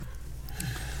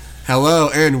Hello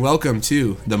and welcome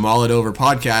to the Mull It Over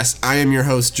podcast. I am your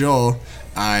host, Joel.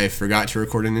 I forgot to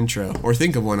record an intro, or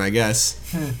think of one, I guess.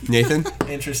 Nathan?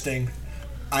 Interesting.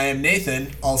 I am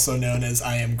Nathan, also known as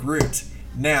I am Groot.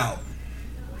 Now,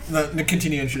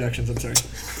 continue introductions, I'm sorry.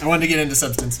 I wanted to get into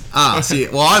substance.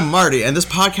 I'm Marty, and this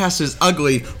podcast is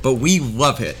ugly, but we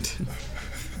love it.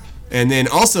 And then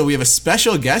also we have a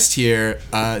special guest here,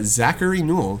 Zachary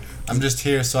Newell. I'm just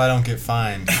here so I don't get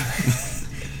fined.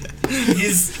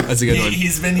 That's a good one.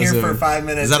 He's been here for 5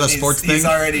 minutes. Is that a sports thing? He's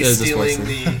already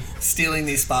That stealing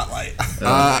the spotlight.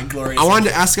 I wanted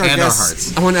to ask our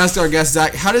guest. I want to ask our guest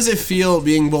Zach, how does it feel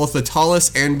being both the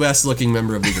tallest and best looking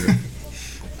member of the group?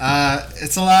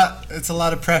 It's a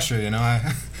lot of pressure, you know.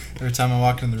 Every time I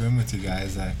walk in the room with you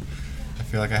guys, I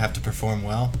feel like I have to perform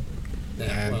well.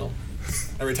 Yeah, well,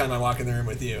 every time I walk in the room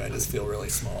with you, I just feel really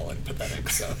small and pathetic.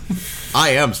 So I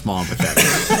am small and pathetic.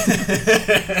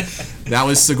 That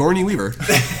was Sigourney Weaver.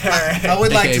 I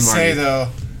would like to say, Marty. though,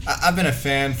 I've been a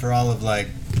fan for all of,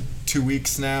 2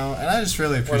 weeks now, and I just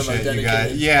really appreciate you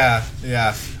guys. Yeah.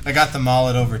 I got the Mull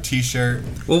It Over t-shirt.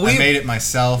 Well, I made it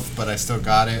myself, but I still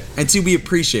got it. And we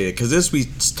appreciate it, because this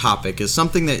week's topic is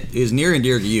something that is near and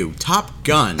dear to you. Top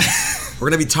Gun. We're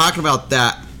going to be talking about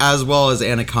that, as well as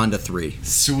Anaconda 3.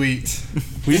 Sweet.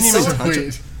 We didn't even touch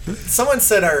it. someone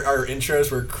said our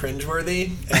intros were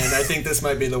cringeworthy, and I think this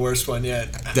might be the worst one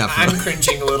yet. Definitely. I'm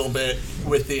cringing a little bit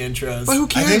with the intros. But who I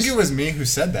cares? think it was me who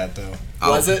said that, though.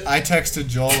 Was it? I texted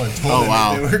Joel and told him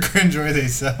that they were cringeworthy,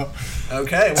 so...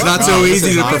 Okay. It's not so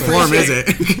easy to perform, is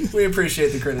it? We appreciate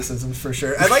the criticisms for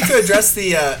sure. I'd like to address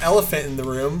the elephant in the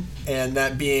room, and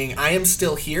that being, I am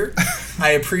still here.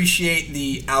 I appreciate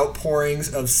the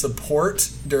outpourings of support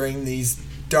during these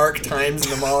dark times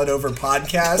in the Mull It Over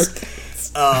podcast.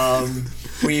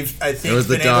 We've, I think,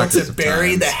 been able to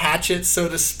bury the hatchet, so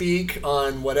to speak,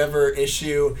 on whatever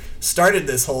issue started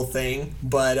this whole thing.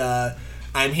 But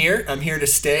I'm here. I'm here to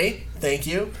stay. Thank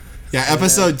you. Yeah,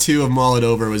 episode 2 of Mull It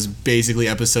Over was basically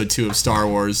episode 2 of Star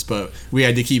Wars, but we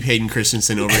had to keep Hayden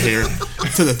Christensen over here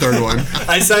to the third one.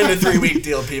 I signed a 3-week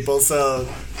deal, people, so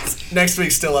next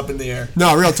week's still up in the air.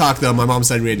 No, real talk though, my mom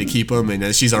said we had to keep him,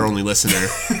 and she's our only listener.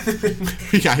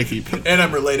 We gotta keep him. And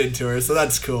I'm related to her, so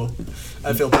that's cool.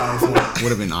 I feel powerful. Would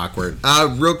have been awkward.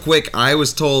 Real quick, I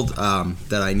was told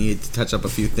that I needed to touch up a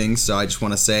few things, so I just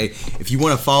want to say, if you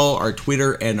want to follow our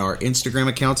Twitter and our Instagram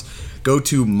accounts, go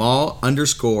to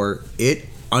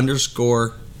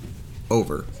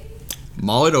Mull_it_over.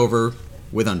 Mull It Over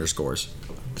with underscores.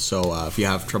 So if you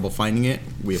have trouble finding it,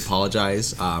 we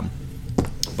apologize.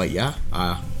 But yeah,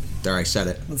 there I said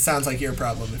it. It sounds like your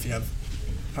problem if you have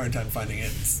a hard time finding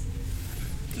it. It's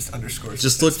just underscores.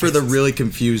 Just look for the really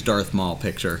confused Darth Maul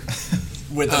picture.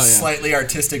 With a slightly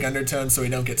artistic undertone so we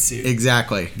don't get sued.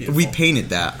 Exactly. Beautiful. We painted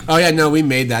that. Oh yeah, no, we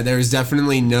made that. There was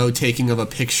definitely no taking of a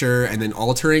picture and then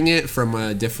altering it from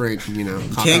a different,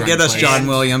 Can't get us John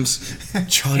Williams.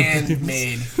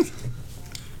 Handmade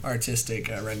artistic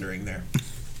rendering there.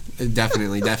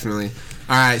 Definitely.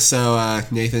 All right, so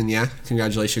Nathan,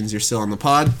 congratulations, you're still on the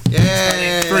pod.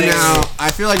 Yay! For now, I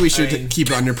feel like we should keep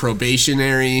it under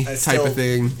probationary type of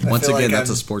thing. Once again, like that's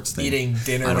I'm a sports thing. Eating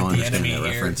dinner I don't with the understand enemy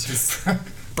that here. reference. Just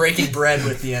breaking bread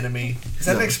with the enemy. Is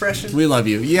that an expression? We love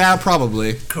you. Yeah,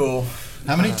 probably. Cool.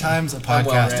 How many times a I'm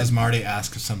well podcast read. does Marty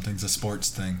ask if something's a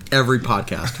sports thing? Every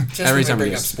podcast. Just Every when time we we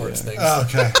bring up just- sports things. Oh,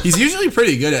 okay. He's usually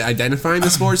pretty good at identifying the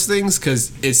sports things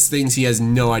because it's things he has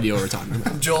no idea what we're talking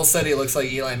about. Joel said he looks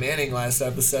like Eli Manning last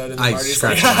episode, and then I Marty's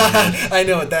like, scratched my head. I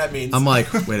know what that means. I'm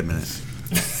like, wait a minute.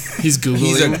 He's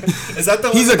Googling. Is that the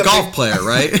one He's with a the golf big, player,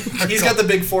 right? He's got the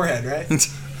big forehead, right?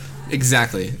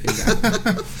 Exactly.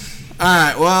 All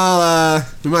right, well,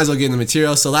 we might as well get in the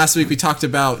material. So last week we talked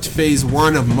about Phase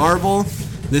 1 of Marvel.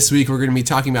 This week we're going to be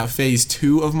talking about Phase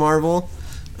 2 of Marvel.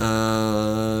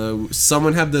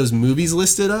 Someone have those movies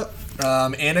listed up?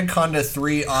 Anaconda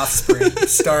 3 Offspring,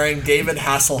 starring David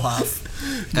Hasselhoff.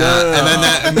 And then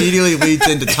that immediately leads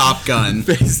into Top Gun.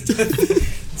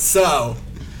 So,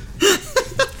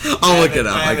 I'll look it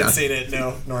up. I I haven't got seen it,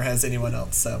 no, nor has anyone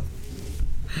else, so.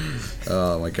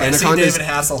 Oh my I've god. seen Anaconda's- David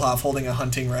Hasselhoff holding a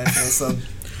hunting rifle, so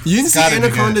You didn't see gotta be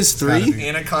Anaconda's good. It's gotta 3? be.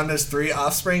 Anaconda's 3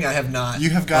 Offspring, I have not.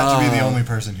 You have got to be the only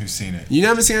person who's seen it. You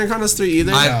never seen Anaconda's 3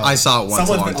 either? I saw it once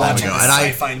Someone's a long been time watching ago, the and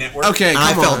Sci-Fi Network. Okay,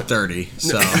 I come on. felt dirty.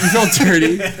 So You felt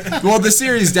dirty. Well, the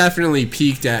series definitely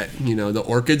peaked at the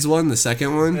Orchids one, the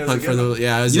second one. It was a Hunt for good the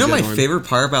it was you a know good my one. favorite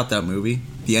part about that movie?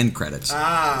 The end credits.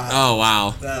 Oh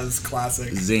wow! That was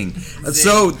classic. Zing.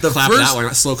 So the Clap first that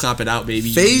one. Slow clap it out,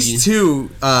 baby. Phase 2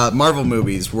 Marvel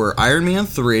movies were Iron Man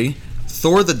 3,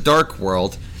 Thor: The Dark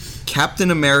World,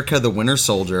 Captain America: The Winter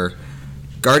Soldier,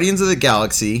 Guardians of the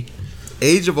Galaxy,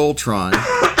 Age of Ultron,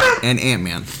 and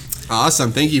Ant-Man.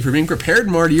 Awesome. Thank you for being prepared,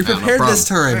 Marty. You're prepared this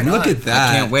time. Right Look at that.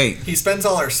 I can't wait. He spends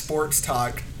all our sports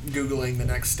talk Googling the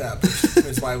next step, which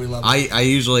is why we love it. I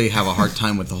usually have a hard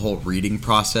time with the whole reading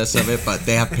process of it, but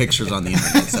they have pictures on the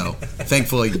internet, so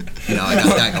thankfully, I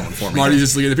got that going for me. Marty's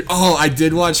just looking at the... Oh, I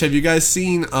did watch... Have you guys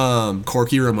seen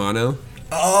Corky Romano?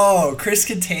 Oh, Chris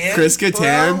Kattan. Chris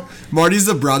Kattan. Bro. Marty's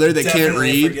the brother that Definitely can't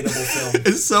read. A forgettable film.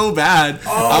 It's so bad.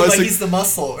 Oh, but he's the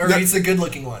muscle, or he's the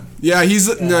good-looking one. Yeah, he's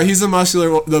the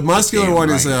muscular. The muscular one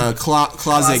is a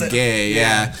closet gay.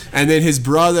 Yeah, and then his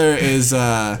brother is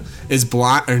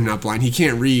blind or not blind. He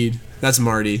can't read. That's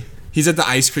Marty. He's at the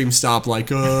ice cream stop,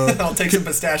 like, I'll take some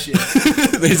pistachios.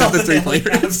 He's at the 3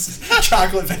 flavors.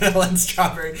 Chocolate, vanilla, and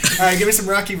strawberry. All right, give me some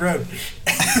Rocky Road.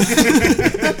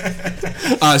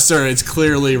 Sir, it's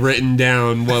clearly written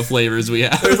down what flavors we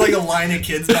have. There's like a line of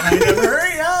kids behind him.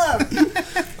 Hurry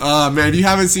up! Man, if you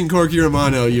haven't seen Corky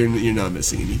Romano, you're not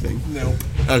missing anything. Nope.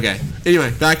 Okay.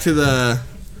 Anyway, back to the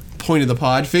point of the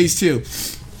pod. Phase 2.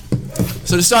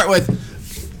 So to start with,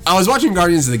 I was watching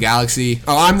Guardians of the Galaxy.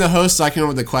 Oh, I'm the host, so I come up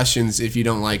with the questions. If you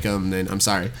don't like them, then I'm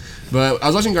sorry. But I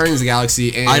was watching Guardians of the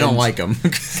Galaxy, and... I don't like them.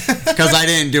 Because I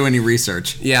didn't do any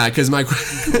research. Yeah, because my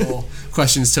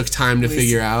questions took time to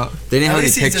figure out. They didn't have any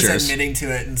pictures. He's just admitting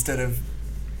to it instead of...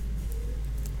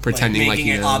 pretending like making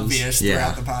he it knows. Obvious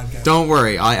throughout the podcast. Don't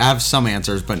worry. I have some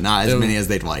answers, but not as many as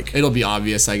they'd like. It'll be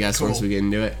obvious, I guess, once we get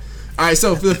into it. All right,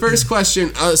 so for the first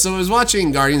question... so I was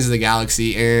watching Guardians of the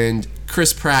Galaxy, and...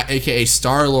 Chris Pratt, a.k.a.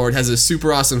 Star-Lord, has a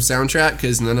super awesome soundtrack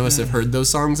because none of us have heard those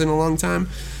songs in a long time.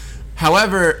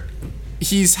 However,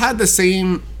 he's had the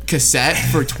same cassette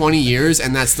for 20 years,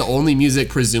 and that's the only music,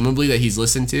 presumably, that he's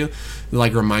listened to. It,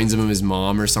 like, reminds him of his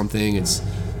mom or something. It's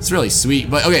really sweet.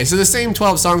 But, okay, so the same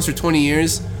 12 songs for 20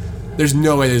 years, there's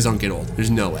no way those don't get old. There's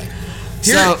no way.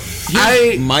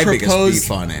 My biggest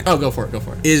beef on it. Oh, go for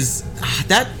it. Is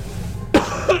that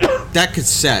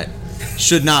cassette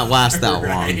should not last that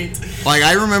long. Like,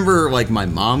 I remember, like, my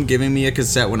mom giving me a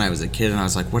cassette when I was a kid, and I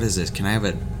was like, what is this? Can I have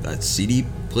a CD,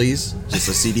 please? Just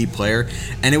a CD player?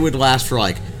 And it would last for,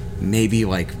 like, maybe,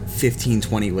 like, 15,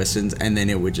 20 listens, and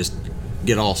then it would just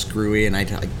get all screwy, and I'd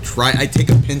take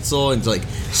a pencil and, like,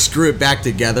 screw it back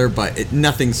together, but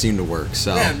nothing seemed to work,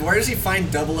 so... Man, where does he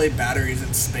find AA batteries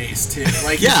in space, too?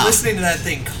 Like, he's listening to that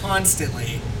thing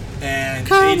constantly, and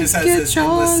he just has this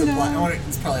endless supply.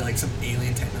 It's probably, like, some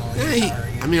alien technology.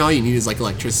 I mean, all you need is like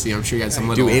electricity. I'm sure you got some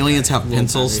little... Do aliens have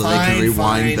pencils so they can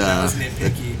rewind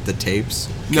the tapes?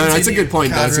 No, that's a good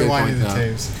point. That's a good point, though.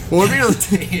 Tapes. Well, we're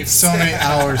gonna so many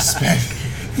hours spent.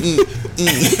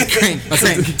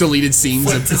 That's deleted scenes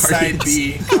flip of to side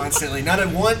Guardians. B constantly. Not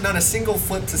a single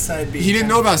flip to side B. He didn't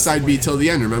know about side B till the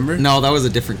end. Remember? No, that was a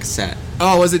different cassette.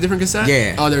 Oh, was it a different cassette?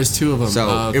 Yeah. Oh, there's 2 of them.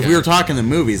 So if we were talking the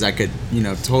movies, I could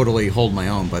totally hold my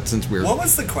own. But since we're what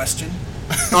was the question?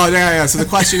 Oh, yeah. So the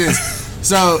question is,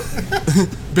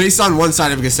 based on one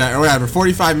side of a cassette or whatever,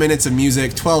 45 minutes of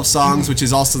music, 12 songs, which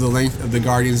is also the length of the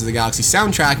Guardians of the Galaxy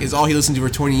soundtrack, is all he listened to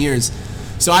for 20 years.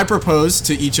 So I proposed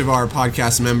to each of our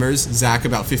podcast members, Zach,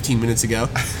 about 15 minutes ago,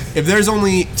 if there's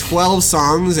only 12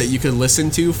 songs that you could listen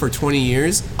to for 20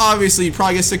 years, obviously you'd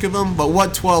probably get sick of them, but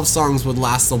what 12 songs would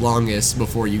last the longest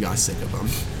before you got sick of them?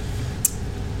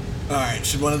 All right,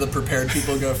 should one of the prepared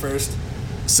people go first?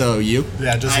 So you?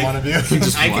 Yeah, just one of you.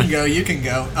 I can go. You can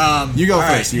go. You go all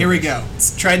first. Right, here we go.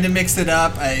 Tried to mix it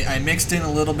up. I mixed in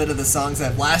a little bit of the songs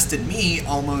that lasted me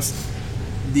almost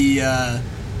the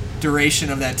duration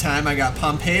of that time. I got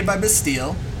Pompeii by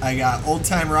Bastille. I got Old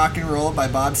Time Rock and Roll by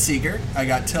Bob Seger. I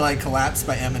got Till I Collapse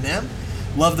by Eminem.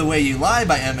 Love the Way You Lie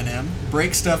by Eminem.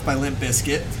 Break Stuff by Limp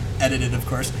Bizkit. Edited, of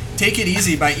course. Take It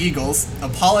Easy by Eagles.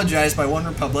 Apologize by One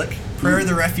Republic. Prayer of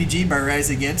the Refugee by Rise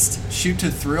Against. Shoot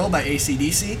to Thrill by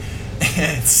AC/DC.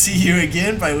 And See You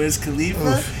Again by Wiz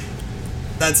Khalifa.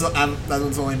 That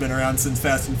one's only been around since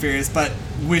Fast and Furious. But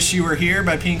Wish You Were Here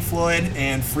by Pink Floyd.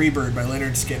 And Freebird by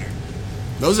Leonard Skinner.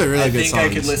 Those are really good songs. I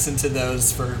think I could listen to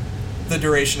those for the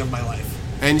duration of my life.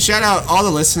 And shout out all the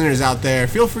listeners out there.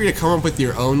 Feel free to come up with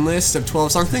your own list of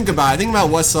 12 songs. Think about it. Think about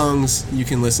what songs you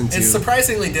can listen to. It's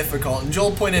surprisingly difficult. And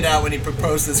Joel pointed out when he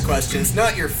proposed this question, it's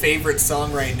not your favorite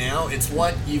song right now. It's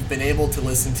what you've been able to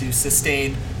listen to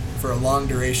sustained for a long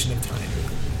duration of time.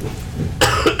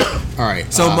 All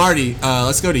right. So, Marty,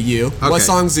 let's go to you. Okay. What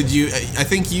songs did you... I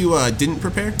think you didn't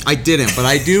prepare? I didn't, but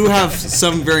I do have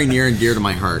some very near and dear to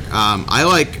my heart. I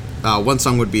like... one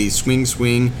song would be Swing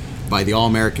Swing by the All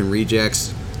American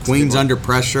Rejects. Queen's Under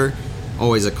Pressure,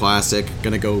 always a classic.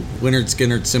 Gonna go Lynyrd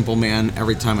Skynyrd, Simple Man.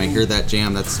 Every time I hear that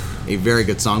jam, that's a very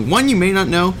good song. One you may not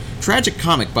know, Tragic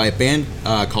Comic by a band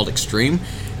called Extreme.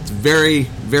 It's very,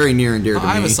 very near and dear to me.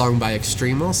 I have a song by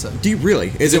Extreme also. Do you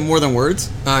really? Is it more than words?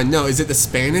 No. Is it the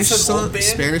Spanish song?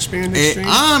 Spanish band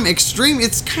Extreme? Extreme.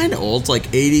 It's kind of old. It's like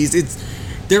 80s.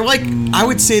 They're like, I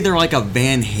would say they're like a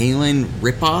Van Halen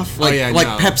ripoff, like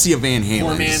Pepsi of Van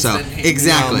Halen. So Van Halen.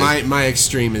 Exactly. No, my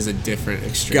Extreme is a different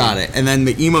Extreme. Got it. And then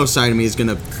the emo side of me is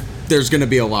there's gonna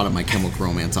be a lot of My Chemical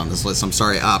Romance on this list. I'm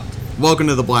sorry. Welcome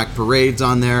to the Black Parade's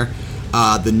on there.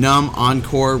 The Numb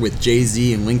Encore with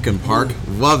Jay-Z and Linkin Park.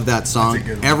 Ooh. Love that song.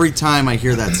 Every time I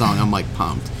hear that song, I'm like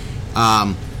pumped.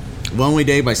 Lonely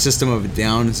Day by System of a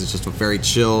Down. This is just a very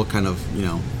chill kind of,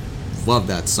 love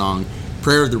that song.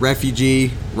 Prayer of the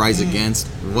Refugee, Rise Against.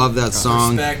 Love that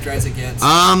song. Respect, Rise Against.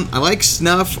 I like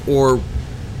Snuff or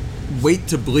Wait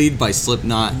to Bleed by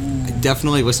Slipknot. I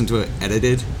definitely listen to it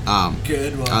edited.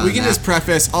 Good one. We can just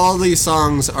preface, all these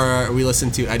songs we listen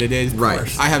to edited.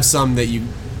 Right. I have some that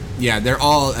they're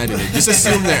all edited. Just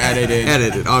assume they're edited.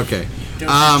 Edited, okay.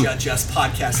 Don't judge us,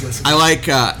 podcast listeners. I like,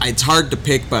 it's hard to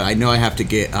pick, but I know I have to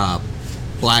get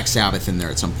Black Sabbath in there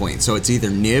at some point. So it's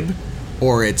either Nib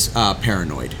or it's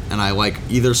Paranoid, and I like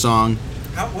either song.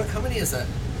 How many is that?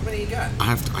 How many you got?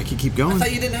 I can keep going. I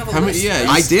thought you didn't have a list.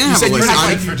 I did have a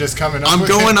list. For just coming up I'm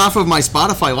going off of my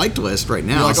Spotify liked list right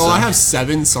now. You're like, I have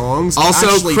 7 songs. Also,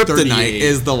 actually, Kryptonite 38.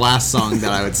 is the last song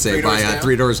that I would say by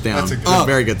Three Doors Down. That's a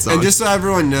very good song. And just so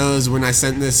everyone knows, when I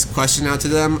sent this question out to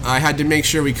them, I had to make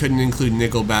sure we couldn't include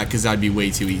Nickelback because that'd be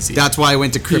way too easy. That's why I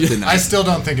went to Kryptonite. I still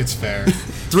don't think it's fair.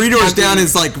 Three Doors Down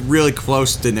is like really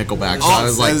close to Nickelback, so I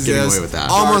was like getting away with that.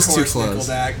 Almost too close.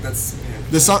 Nickelback, that's...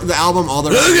 The album, all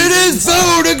the... Look at his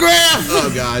photograph!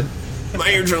 Oh, God. My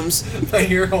eardrums. My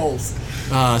ear holes.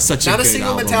 Such Not a good a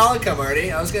single album. Metallica,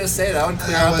 Marty. I was going to say, that would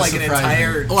clear up like an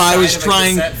entire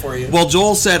set for you. Well,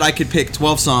 Joel said I could pick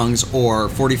 12 songs or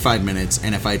 45 minutes,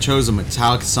 and if I chose a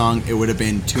Metallica song, it would have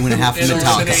been 2.5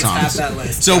 Metallica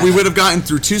songs. So we would have gotten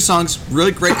through 2 songs,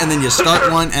 really great, and then you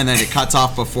start one, and then it cuts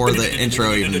off before the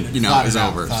intro even, is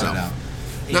over.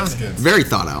 Very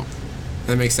thought out.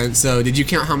 That makes sense. So, did you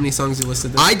count how many songs you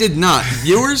listed there? I did not.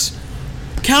 Viewers,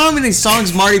 count how many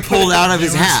songs Marty pulled out of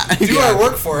his hat. Do our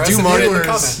work for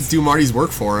us. Do Marty's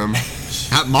work for him.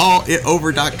 At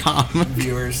mallitover.com.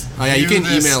 Viewers. Oh, yeah, you can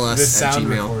email us at Gmail.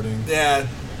 Recording. Yeah.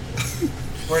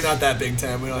 We're not that big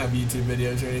time. We don't have YouTube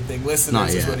videos or anything.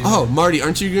 Listeners is what he meant. Marty,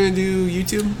 aren't you going to do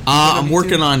YouTube? I'm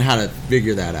working on how to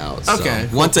figure that out. Okay.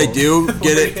 So once I do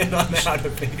get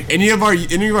it. Any of our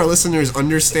listeners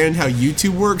understand how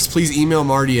YouTube works, please email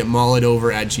Marty at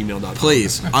mallitover@gmail.com.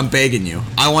 Please. I'm begging you.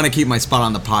 I want to keep my spot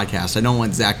on the podcast. I don't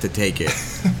want Zach to take it.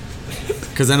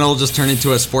 Because then it'll just turn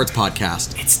into a sports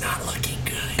podcast. It's not looking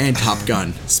good. And Top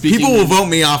Gun. People will vote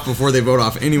me off before they vote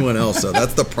off anyone else, so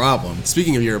that's the problem.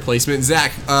 Speaking of your replacement,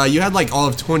 Zach, you had like all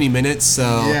of 20 minutes,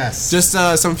 so yes. Just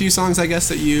some few songs, I guess,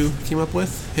 that you came up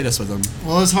with. Hit us with them.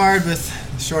 Well, it was hard with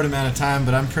a short amount of time,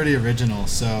 but I'm pretty original,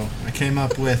 so I came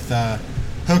up with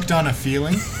Hooked on a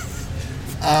Feeling,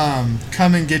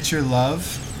 Come and Get Your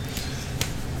Love,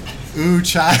 Ooh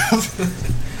Child.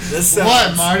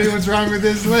 What, Marty? What's wrong with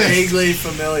this list? Vaguely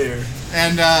familiar.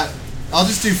 And I'll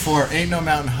just do 4. Ain't No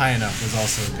Mountain High Enough was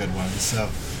also a good one. So,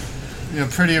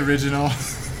 pretty original.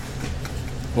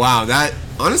 Wow,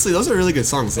 honestly, those are really good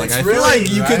songs. Like, I feel really,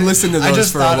 like you could listen to those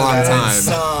for a long time.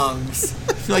 Songs.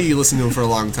 I feel like you listened to them for a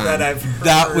long time. That I've heard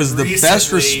That was the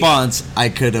best response I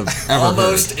could have ever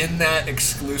almost heard. In that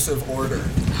exclusive order.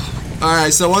 All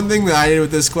right, so one thing that I did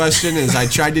with this question is I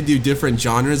tried to do different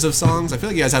genres of songs. I feel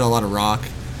like you guys had a lot of rock.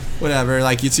 Whatever,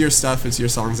 like, it's your stuff, it's your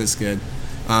songs, it's good.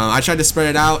 I tried to spread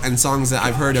it out, and songs that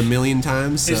I've heard a million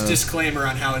times. So. His disclaimer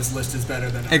on how his list is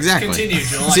better than ours. Exactly. Continue,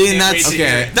 Joel. See, and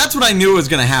that's what I knew was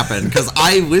going to happen, because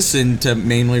I listen to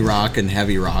mainly rock and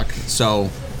heavy rock, so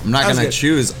I'm not going to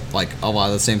choose like a lot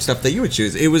of the same stuff that you would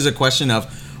choose. It was a question of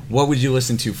what would you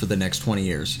listen to for the next 20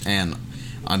 years, and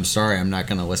I'm sorry, I'm not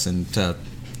going to listen to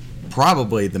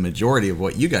probably the majority of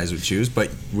what you guys would choose, but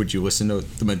would you listen to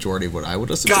the majority of what I would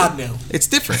listen to? God, no. It's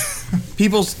different.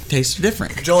 People's tastes are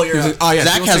different. Joel, you're up. Oh, yeah,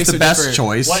 Zach has the best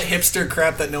choice. What hipster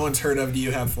crap that no one's heard of do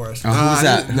you have for us? Who's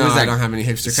that? No, I don't have any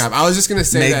hipster crap. I was just going to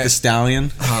say Meg the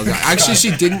Stallion. Oh, God. Actually,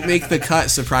 she didn't make the cut,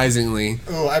 surprisingly.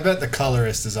 Oh, I bet The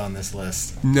Colorist is on this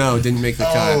list. No, didn't make the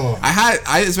cut.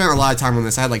 I spent a lot of time on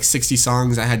this. I had like 60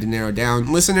 songs I had to narrow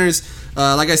down. Listeners,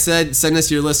 like I said, send us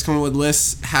your list, come up with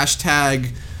lists,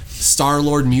 hashtag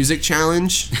Star-Lord Music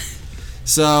Challenge.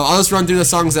 So I'll just run through the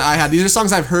songs that I had. These are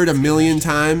songs I've heard a million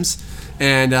times,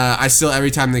 and I still,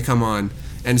 every time they come on.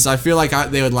 And so I feel like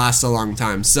they would last a long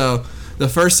time. So the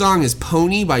first song is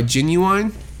Pony by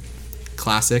Genuine.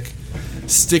 Classic.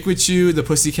 Stick With You, the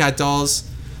Pussycat Dolls.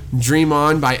 Dream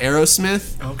On by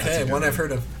Aerosmith. Okay, one I've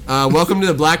heard of. Welcome to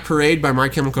the Black Parade by My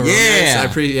Chemical Romance. Yeah.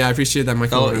 I appreciate that, My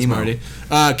Chemical Romance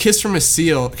party. Kiss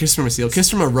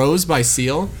from a Rose by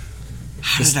Seal.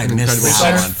 How did I an miss incredible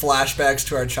that Such one? flashbacks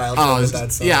to our childhood with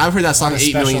that song. yeah, I've heard that song All the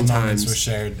 8 million special moments times. were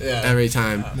shared Yeah. Every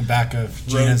time. in the back of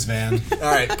Gina's van. All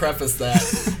right, preface that.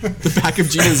 The back of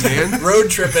Gina's van.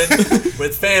 Road tripping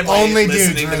with family, Only dudes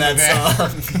listening were to in the that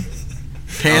van. song.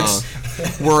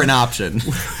 Pants were an option.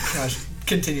 Gosh,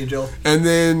 continue, Joel. And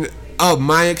then,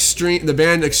 the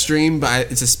band Extreme,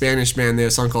 but it's a Spanish band. They have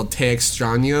a song called Te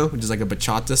Extraño, which is like a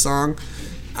bachata song.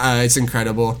 It's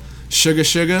incredible. Sugar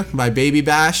Sugar by Baby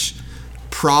Bash.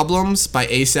 Problems by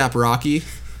A$AP Rocky.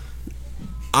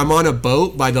 I'm on a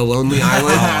Boat by The Lonely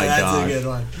Island. That's God. a good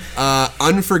one.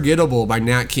 Unforgettable by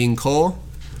Nat King Cole.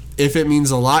 If It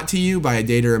Means a Lot to You by A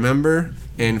Day to Remember.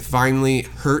 And finally,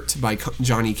 Hurt by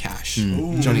Johnny Cash.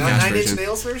 Johnny Not Cash 9 Inch version.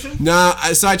 Nails version? No,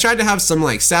 so I tried to have some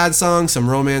like sad songs, some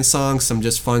romance songs, some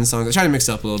just fun songs. I tried to mix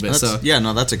it up a little bit.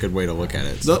 That's a good way to look at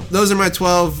it. Those are my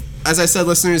 12. As I said,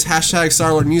 listeners, hashtag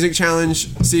Starlord Music Challenge.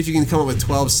 See if you can come up with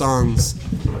 12 songs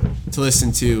to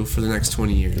listen to for the next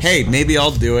 20 years. Hey, maybe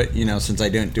I'll do it. Since I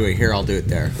don't do it here, I'll do it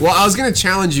there. Well, I was going to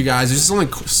challenge you guys. It just only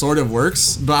sort of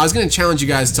works, but I was going to challenge you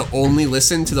guys to only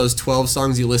listen to those 12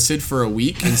 songs you listed for a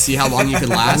week and see how long you could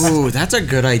last. Ooh, that's a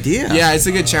good idea. Yeah, it's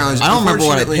a good challenge. I don't remember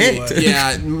what I Unfortunately, picked.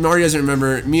 Yeah, Marty doesn't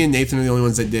remember. Me and Nathan are the only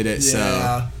ones that did it,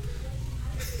 Yeah. so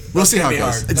we'll see how it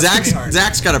gonna be goes. hard. That's gonna be hard.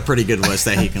 Zach's got a pretty good list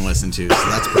that he can listen to, so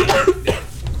that's pretty good.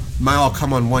 Might all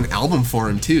come on one album for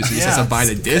him too, so he just has to buy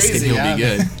the it's disc crazy, and he'll yeah. be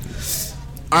good.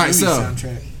 All right, Movie so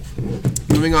soundtrack.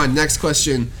 moving on. Next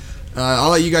question.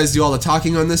 I'll let you guys do all the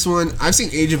talking on this one. I've seen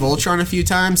Age of Ultron a few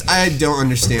times. I don't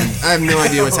understand. I have no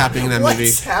idea what's happening in that movie.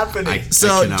 What's happening?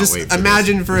 So cannot just wait for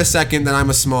imagine for a second that I'm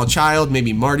a small child,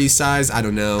 maybe Marty's size. I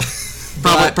don't know.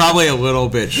 Probably a little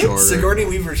bit shorter. Sigourney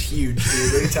Weaver's huge,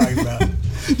 dude. What are you talking about?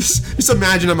 Just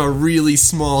imagine I'm a really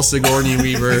small Sigourney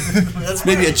Weaver. That's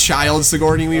Maybe a fine. child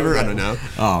Sigourney Weaver. I don't know.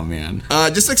 Oh man.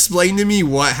 Just explain to me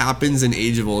what happens in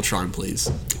Age of Ultron, please.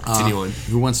 Continue on.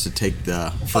 Who wants to take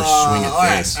the first swing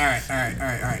at this? All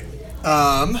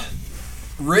right.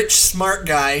 Rich, smart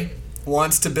guy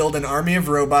wants to build an army of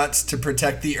robots to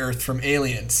protect the Earth from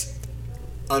aliens.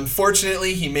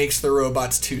 Unfortunately, he makes the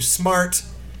robots too smart.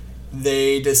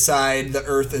 They decide the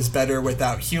Earth is better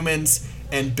without humans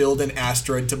and build an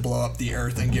asteroid to blow up the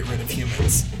Earth and get rid of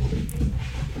humans.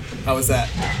 How was that?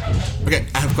 Okay,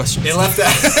 I have a question. It left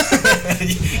that.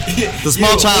 The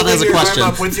small child has a your arm question.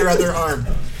 up with your other arm.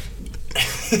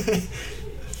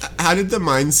 How did the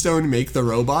Mind Stone make the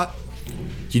robot?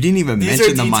 You didn't even These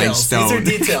mention are the Mind details. Stone.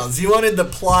 These are details. You wanted the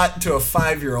plot to a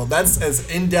 5-year-old. That's as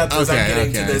in depth as I'm Okay, getting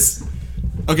okay. to this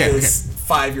Okay, this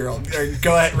 5-year-old. Or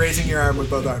go ahead, raising your arm with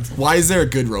both arms. Why is there a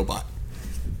good robot?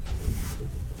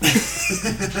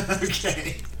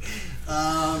 Okay.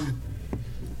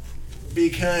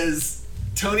 Because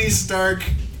Tony Stark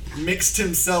mixed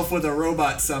himself with a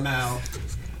robot somehow.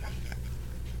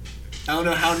 I don't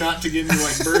know how not to give you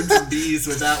like birds and bees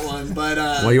with that one, but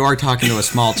Well, you are talking to a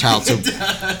small child, so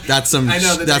that's some I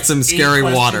know the that's next some 8 scary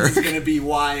questions water. is going to be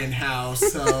why and how.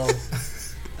 So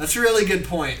that's a really good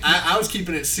point. I was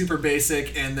keeping it super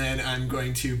basic, and then I'm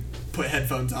going to put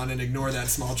headphones on and ignore that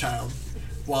small child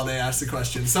while they ask the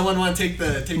question. Someone want to take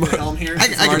the helm here? I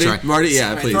can try. Marty, yeah,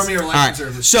 All right, please. Throw me your All life right,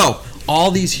 service. so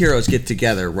all these heroes get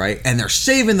together, right? And they're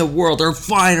saving the world. They're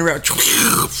flying around.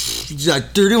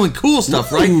 Like, they're doing cool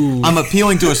stuff, right? I'm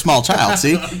appealing to a small child.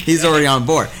 See, he's already on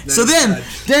board. So then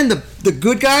the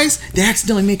good guys, they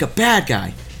accidentally make a bad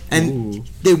guy, and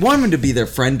they want him to be their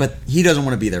friend, but he doesn't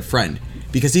want to be their friend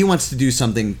because he wants to do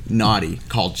something naughty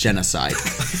called genocide.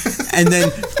 And then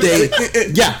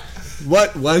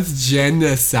What was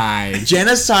genocide?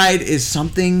 genocide is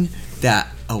something that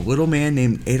a little man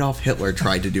named Adolf Hitler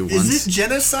tried to do once. Is it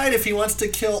genocide if he wants to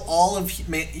kill all of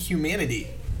humanity?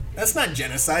 That's not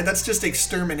genocide. That's just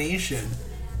extermination.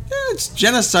 It's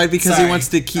genocide because Sorry, he wants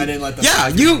to keep. I didn't let them Yeah,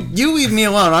 talk. you leave me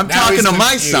alone. I'm Now talking he's to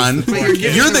my confused. son. But you're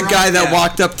giving You're the the wrong- guy that yeah.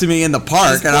 walked up to me in the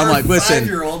park, and I'm like, listen.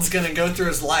 5-year-old's gonna go through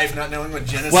his life not knowing what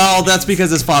genocide. Well, that's because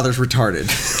his father's retarded.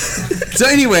 So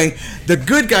anyway, the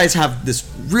good guys have this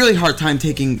really hard time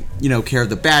taking, care of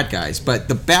the bad guys, but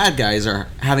the bad guys are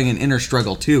having an inner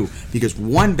struggle too because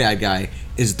one bad guy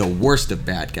is the worst of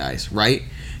bad guys, right?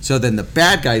 So then the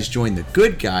bad guys join the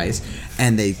good guys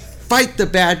and they fight the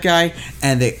bad guy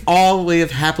and they all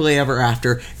live happily ever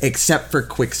after except for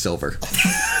Quicksilver.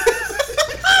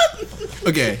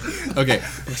 Okay.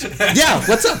 Yeah,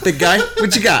 what's up, big guy?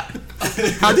 What you got?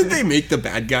 How did they make the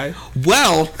bad guy?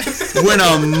 Well, when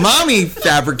a mommy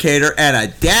fabricator and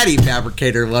a daddy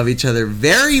fabricator love each other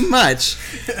very much,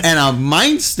 and a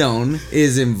Mind Stone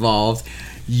is involved,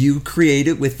 You create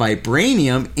it with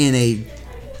vibranium in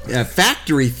a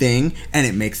factory thing, and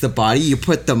it makes the body. You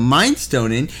put the Mind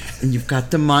Stone in, and you've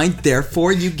got the mind.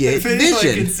 Therefore, you get I feel like I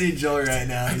vision. can see Joel right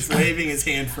now. He's waving his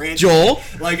hand frantically, Joel?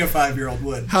 like a 5-year-old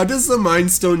would. How does the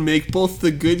Mind Stone make both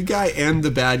the good guy and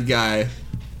the bad guy,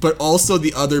 but also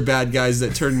the other bad guys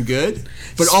that turn good?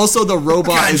 But also the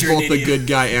robot God, is you're an both the idiot. good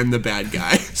guy and the bad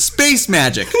guy. Space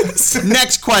magic.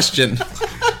 Next question.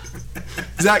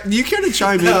 Zach, do you care to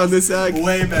chime in on this, Zach?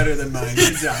 Way better than mine.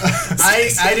 Good job.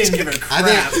 I didn't give a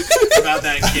crap about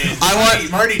that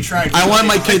kid. Marty tried. I want really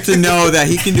my hard. kid to know that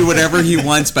he can do whatever he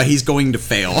wants, but he's going to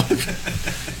fail. I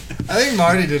think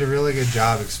Marty did a really good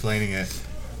job explaining it.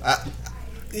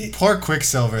 Poor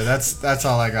Quicksilver. That's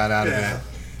all I got out of Yeah. it.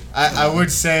 I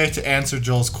would say, to answer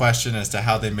Joel's question as to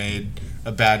how they made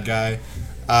a bad guy.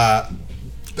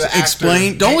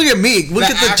 Explain. Don't look at me. Look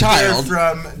at the actor child.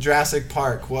 from Jurassic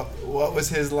Park. What was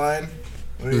his line?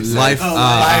 What did he say? Life,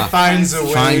 Life finds a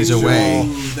way. finds a Joel. way.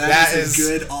 Ooh, That is is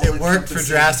a good. It worked for all-encompassing-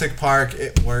 Jurassic Park.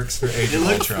 It works for Age It of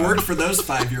worked Ultron. for those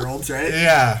 5-year-olds, right?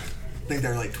 Yeah. I think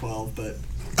they're like 12, but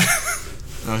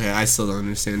Okay, I still don't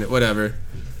understand it. Whatever.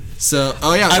 So,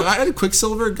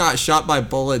 Quicksilver got shot by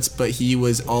bullets, but he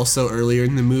was also earlier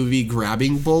in the movie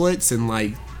grabbing bullets and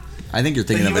like. I think you're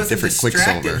thinking he of a wasn't different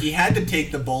distracted. Quicksilver. He had to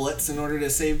take the bullets in order to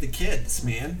save the kids,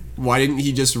 man. Why didn't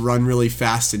he just run really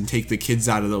fast and take the kids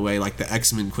out of the way like the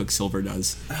X-Men Quicksilver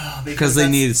does? Because they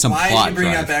that's- needed some why plot did you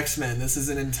bring drive. up X-Men? This is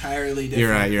an entirely different.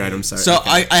 You're right. I'm sorry. So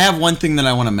Okay. I have one thing that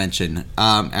I want to mention.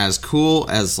 As cool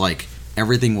as like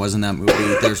everything was in that movie,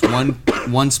 there's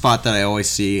one spot that I always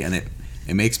see, and it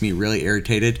makes me really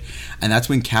irritated, and that's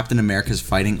when Captain America's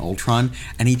fighting Ultron,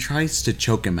 and he tries to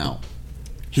choke him out.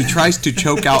 He tries to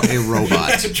choke out a robot.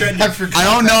 I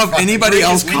don't know if anybody Break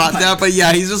else his caught windpipe. that, but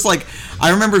yeah, he's just like,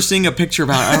 I remember seeing a picture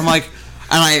about it, and I'm like,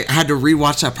 and I had to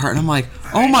rewatch that part, and I'm like,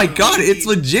 oh my god, it's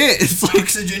legit. It's like,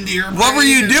 Oxygen to your what were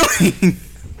you brain. doing?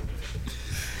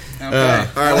 Okay,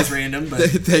 that was random, but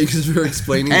Thanks for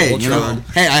explaining Hey, Ultron. you know,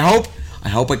 hey, I hope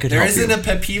I could there help isn't you. a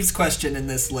pet peeves question in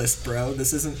this list, bro.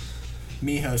 This isn't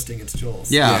me hosting. It's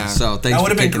Joel's. Yeah, Yeah. so thanks that for would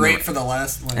have been taking great the- for the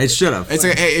last one. It should have. It's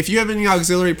like, hey, if you have any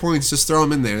auxiliary points, just throw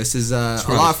them in there. This is a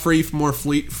lot more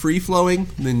free flowing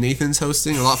than Nathan's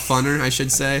hosting. A lot funner, I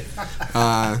should say.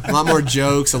 A lot more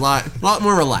jokes. A lot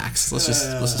more relaxed. Let's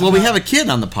just Well, we have a kid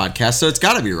on the podcast, so it's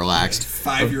got to be relaxed.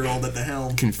 5-year-old at the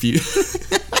helm. confuse.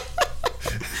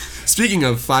 Speaking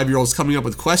of 5-year-olds coming up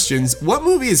with questions, what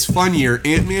movie is funnier,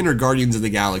 Ant-Man or Guardians of the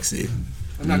Galaxy?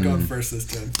 I'm not going first this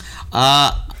time.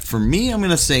 For me, I'm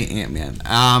gonna say Ant-Man.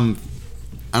 And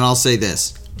I'll say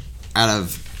this: out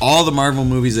of all the Marvel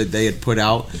movies that they had put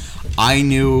out, I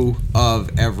knew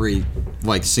of every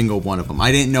single one of them.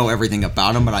 I didn't know everything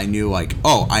about them, but I knew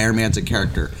Iron Man's a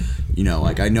character. You know,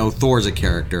 I know Thor's a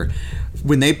character.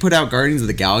 When they put out Guardians of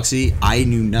the Galaxy, I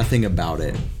knew nothing about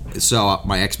it, so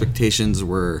my expectations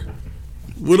were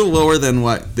a little lower than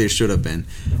what they should have been.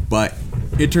 But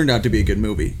it turned out to be a good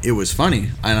movie. It was funny,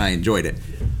 and I enjoyed it.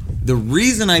 The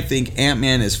reason I think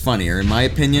Ant-Man is funnier, in my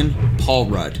opinion, Paul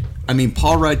Rudd. I mean,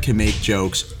 Paul Rudd can make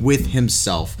jokes with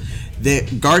himself. The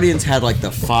Guardians had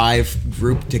the 5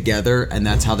 grouped together, and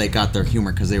that's how they got their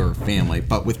humor, because they were a family.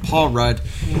 But with Paul Rudd,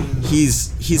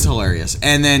 he's hilarious.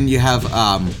 And then you have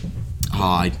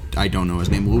I don't know his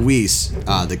name, Luis,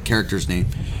 the character's name.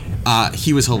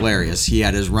 He was hilarious. He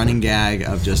had his running gag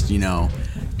of just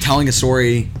telling a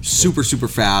story super, super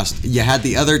fast. You had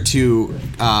the other 2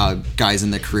 guys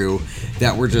in the crew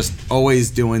that were just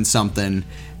always doing something,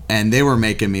 and they were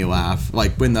making me laugh.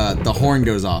 Like when the horn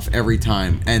goes off every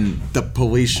time, and the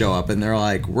police show up, and they're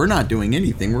like, "We're not doing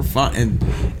anything. We're fine." And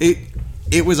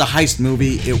it was a heist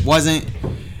movie. It wasn't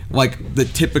like the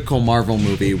typical Marvel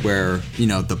movie where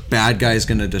the bad guy is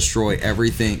going to destroy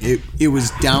everything. It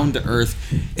was down to earth.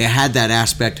 It had that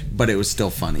aspect, but it was still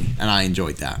funny, and I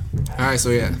enjoyed that. All right, so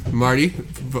yeah, Marty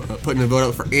putting a vote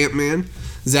out for Ant-Man.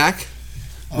 Zach,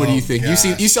 what do you think? gosh.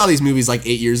 You saw these movies 8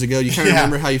 years ago. Do you kind of Yeah.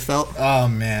 remember how you felt? Oh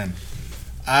man,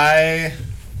 I'm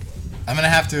gonna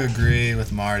have to agree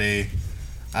with Marty.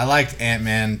 I liked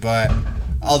Ant-Man, but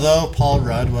although Paul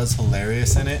Rudd was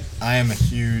hilarious in it, I am a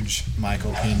huge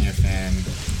Michael Pena fan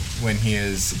when he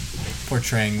is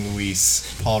portraying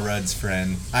Luis, Paul Rudd's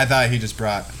friend. I thought he just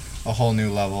brought a whole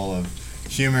new level of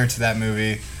humor to that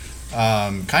movie.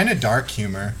 Kind of dark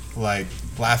humor, like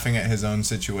laughing at his own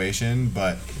situation,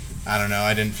 but I don't know,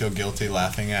 I didn't feel guilty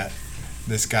laughing at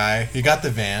this guy. He got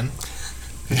the van.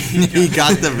 He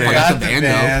got the He very. got the the van,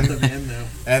 van. The man, though.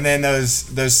 And then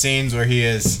those scenes where he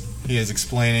is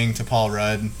explaining to Paul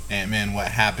Rudd, Ant-Man, what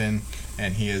happened,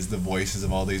 and he is the voices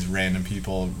of all these random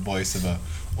people. Voice of a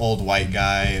old white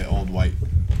guy, old white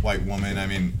woman. I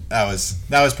mean, that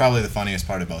was probably the funniest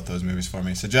part of both those movies for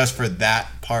me. So just for that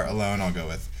part alone, I'll go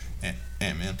with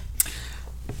Ant-Man.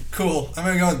 Cool. I'm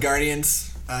gonna go with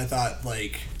Guardians. I thought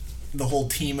like the whole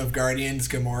team of Guardians,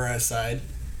 Gamora aside,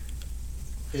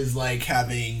 is like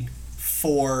having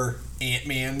 4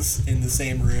 Ant-Mans in the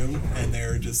same room, and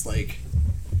they're just like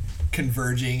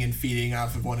converging and feeding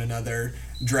off of one another.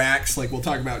 Drax, like we'll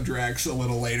talk about Drax a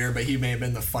little later, but he may have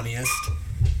been the funniest.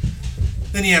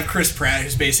 Then you have Chris Pratt,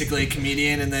 who's basically a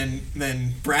comedian, and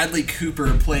then Bradley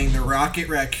Cooper playing the Rocket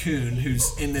Raccoon,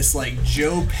 who's in this like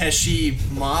Joe Pesci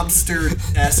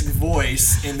mobster-esque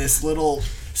voice in this little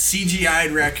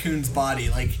CGI'd raccoon's body.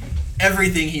 Like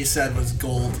everything he said was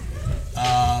gold.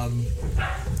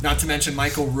 Not to mention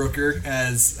Michael Rooker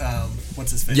as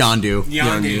what's his face? Yondu.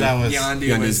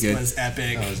 Yondu was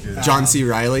epic. That was good. John C.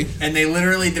 Reilly. And they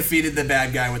literally defeated the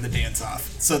bad guy with a dance off.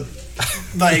 So,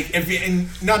 like, and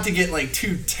not to get like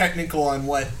too technical on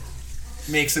what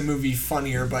makes a movie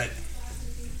funnier, but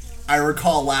I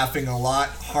recall laughing a lot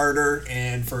harder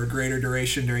and for a greater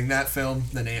duration during that film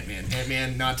than Ant-Man.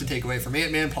 Ant-Man, not to take away from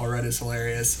Ant-Man, Paul Rudd is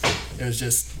hilarious. It was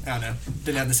just, I don't know,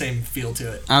 didn't have the same feel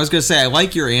to it. I was gonna say I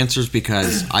like your answers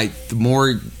because the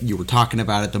more you were talking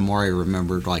about it, the more I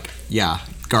remembered. Like, yeah,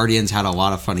 Guardians had a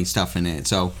lot of funny stuff in it.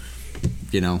 So,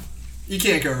 you know, You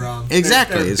can't go wrong.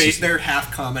 Exactly. They're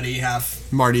half comedy, half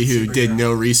Marty, who superhero. did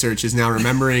no research, is now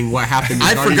remembering what happened. In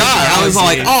I Guardians of forgot. the I was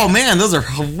Galaxy. like, oh man, those are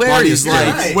hilarious. Marty's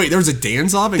like, Right. wait, there was a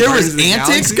dance off. there was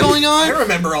antics going on. I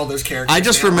remember all those characters. I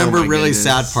just man. remember Oh my really goodness.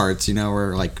 sad parts, you know,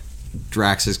 where like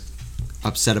Drax is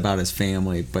upset about his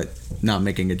family, but not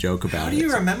making a joke about How it. do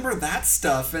you remember that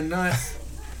stuff and not?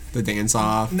 The dance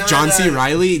off. Not, John C.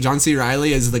 Riley. John C.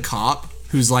 Riley is the cop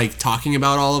who's like talking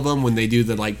about all of them when they do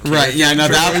the like. Right? Yeah, no,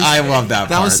 that trailers. I love that.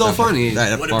 That part. was so funny.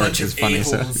 That What a part bunch is of funny.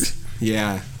 So. a-holes.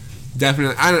 Yeah,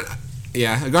 definitely.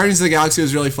 Yeah, Guardians of the Galaxy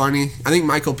was really funny. I think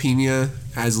Michael Pena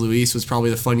as Luis was probably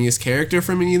the funniest character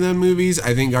from any of the movies.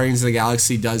 I think Guardians of the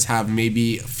Galaxy does have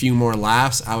maybe a few more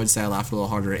laughs. I would say I laughed a little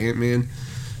harder at Ant-Man.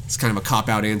 It's kind of a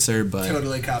cop-out answer, but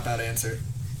Totally cop out answer.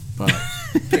 well,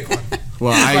 Pick one. The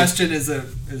I question is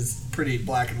pretty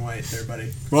black and white there,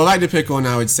 buddy. well, if I had to pick one,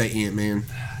 I would say Ant-Man.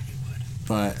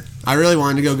 But I really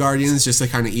wanted to go Guardians just to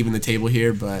kind of even the table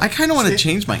here. But I kind of want to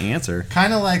change my answer.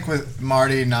 Kind of like with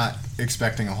Marty not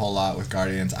expecting a whole lot with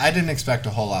Guardians. I didn't expect a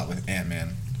whole lot with Ant-Man.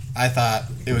 I thought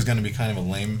it was going to be kind of a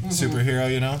lame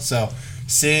superhero, you know? So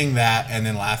seeing that and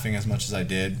then laughing as much as I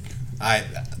did,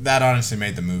 that honestly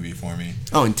made the movie for me.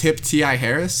 oh, and Tip T.I.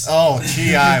 Harris Oh,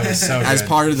 T.I. was so good. as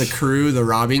part of the crew, the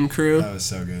robbing crew, That was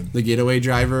so good. the getaway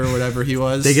driver or whatever he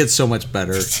was. They get so much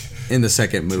better in the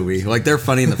second movie. Like they're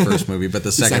funny in the first movie, but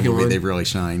the second second movie one. they really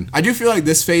shine. I do feel like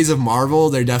this phase of Marvel,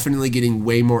 they're definitely getting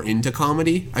way more into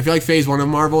comedy. I feel like phase 1 of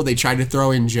Marvel, they tried to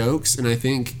throw in jokes, and I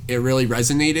think it really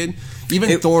resonated.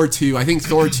 Even Thor 2, I think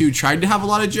Thor 2 tried to have a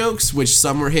lot of jokes, which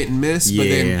some were hit and miss, but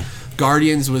Yeah. then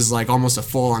Guardians was like almost a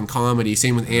full-on comedy.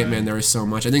 Same with Ant-Man, there was so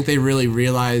much. I think they really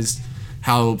realized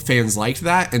how fans liked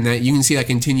that, and that you can see that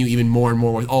continue even more and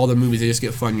more with all the movies. They just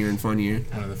get funnier and funnier.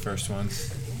 One of the first ones.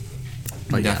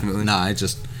 But Definitely. Yeah, I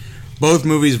just both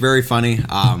movies very funny.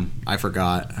 I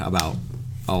forgot about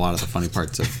a lot of the funny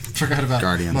parts of. Forgot about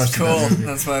Guardians. most of Cool. that movie.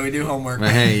 That's why we do homework.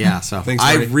 But hey, yeah. So Thanks,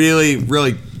 I Marty.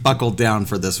 really buckled down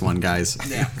for this one, guys.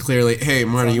 Yeah. Clearly. Hey,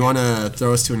 Marty, you want to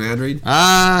throw us to an ad read?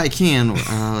 I can.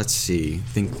 Let's see.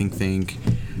 Think.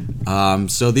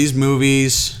 So these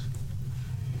movies,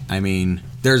 I mean,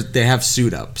 they have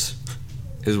suit ups,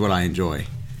 is what I enjoy.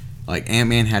 Like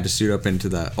Ant-Man had to suit up into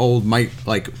the old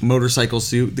motorcycle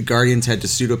suit. The Guardians had to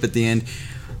suit up at the end.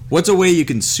 What's a way you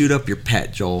can suit up your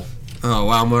pet, Joel? Oh,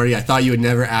 wow, Marty. I thought you would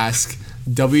never ask.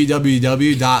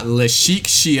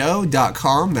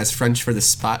 www.lechicchio.com. That's French for the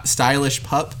stylish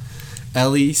pup.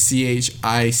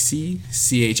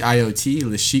 LECHICCHIOT.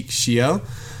 Le Chic Chio.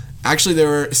 Actually, there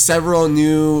were several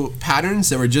new patterns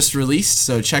that were just released,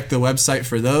 so check the website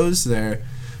for those. They're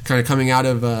kind of coming out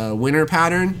of a winter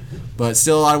pattern, but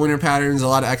still a lot of winter patterns, a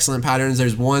lot of excellent patterns.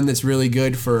 There's one that's really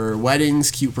good for weddings,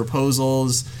 cute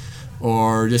proposals,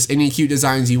 or just any cute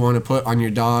designs you want to put on your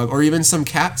dog, or even some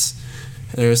cats.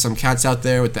 There's some cats out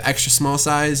there with the extra small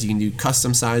size. You can do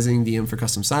custom sizing, DM for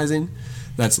custom sizing.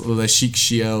 That's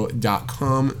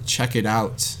lechicchio.com. Check it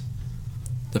out.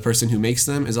 The person who makes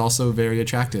them is also very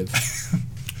attractive.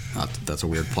 That's a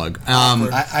weird plug.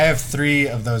 I have 3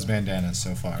 of those bandanas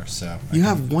so far, so. You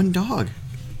have one dog.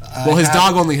 Well, his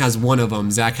dog only has one of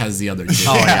them. Zach has the other 2.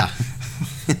 Oh yeah.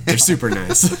 They're super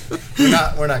nice.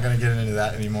 We're not going to get into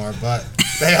that anymore, but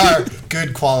they are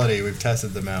good quality. We've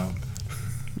tested them out.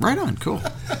 Right on. Cool.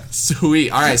 Sweet.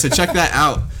 All right, so check that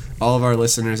out, all of our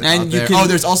listeners And out you there. can-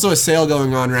 there's also a sale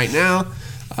going on right now.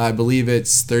 I believe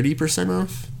it's 30%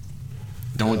 off.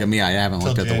 Don't look at me. I haven't Till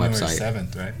looked at the January website.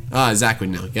 7th, right? Zach would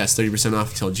know. Yes, 30%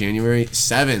 off till January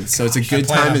 7th. So it's a I good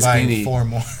plan time on as buying any. 4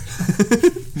 more.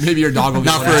 Maybe your dog will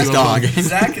Not get for his one. dog.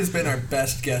 Zach has been our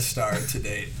best guest star to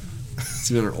date. It's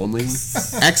been our only.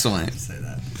 Excellent. Say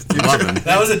that. Love him.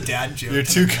 That was a dad joke. You're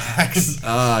two guys.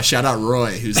 Shout out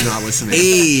Roy, who's not listening.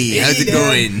 Hey, how's it Dad.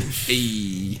 going?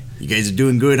 Hey, You guys are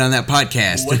doing good on that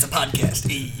podcast. What's a podcast?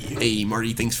 hey,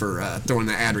 Marty, thanks for throwing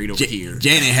the ad read over here.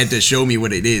 Janet had to show me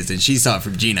what it is, and she saw it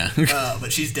from Gina.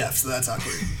 But she's deaf, so that's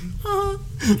awkward.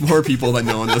 More people that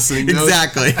no one listening knows.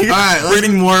 Exactly. All right, We're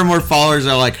getting more and more followers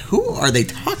are like, who are they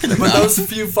talking But about? those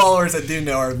few followers I do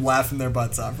know are laughing their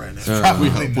butts off right now. We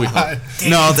hope. We hope. Not.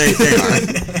 No, they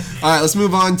are. All right, let's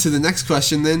move on to the next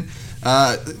question then.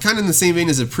 Kind of in the same vein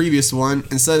as the previous one.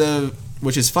 Instead of,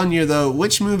 which is funnier though,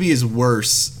 which movie is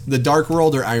worse, The Dark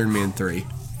World or Iron Man 3?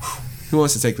 Who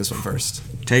wants to take this one first?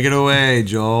 Take it away,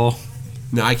 Joel.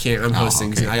 No, I can't. I'm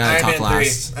hosting. okay. I gotta talk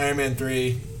last. Iron Man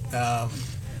 3.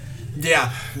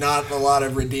 Yeah, not a lot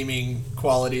of redeeming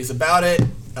qualities about it.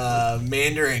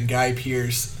 Mander and Guy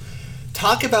Pearce.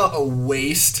 Talk about a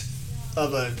waste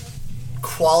of a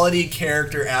quality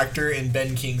character actor in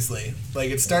Ben Kingsley.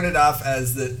 Like, it started off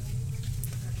as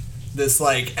this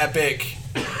like epic,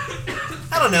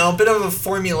 I don't know, a bit of a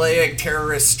formulaic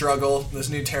terrorist struggle. This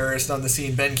new terrorist on the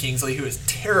scene, Ben Kingsley, who is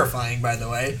terrifying, by the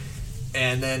way.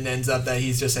 And then ends up that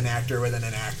he's just an actor within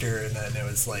an actor, and then it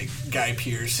was like Guy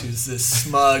Pearce, who's this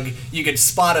smug. You could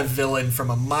spot a villain from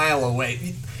a mile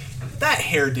away. That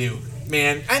hairdo,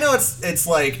 man. I know it's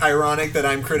like ironic that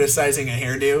I'm criticizing a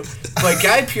hairdo, but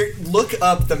Guy Pearce, look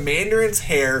up the Mandarin's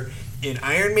hair in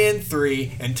Iron Man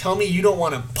 3 and tell me you don't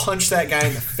want to punch that guy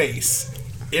in the face.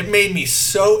 It made me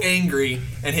so angry,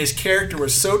 and his character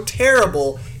was so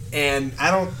terrible. And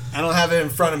I don't have it in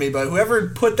front of me, but whoever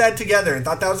put that together and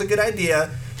thought that was a good idea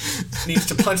needs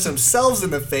to punch themselves in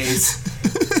the face.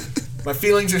 My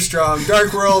feelings are strong.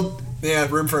 Dark World, yeah,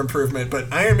 room for improvement.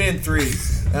 But Iron Man 3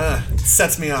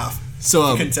 sets me off.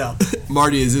 So, You can tell.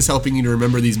 Marty, is this helping you to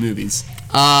remember these movies?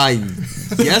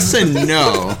 Yes and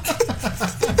no.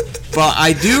 But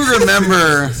I do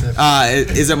remember.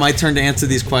 Is it my turn to answer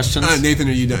these questions? Nathan,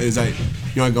 are you done?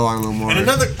 You want to go on a little more? And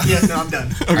another, no, I'm done.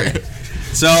 Okay.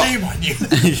 So, Shame on you.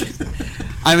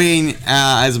 I mean,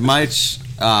 as much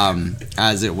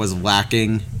as it was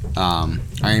lacking, Iron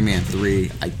Man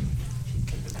 3,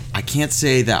 I can't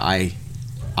say that I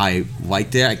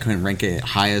liked it. I couldn't rank it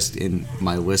highest in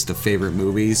my list of favorite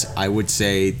movies. I would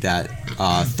say that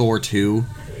Thor 2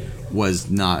 was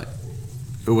not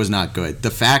good.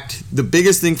 The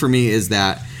biggest thing for me is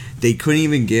that they couldn't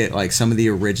even get like some of the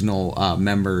original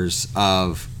members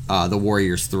of the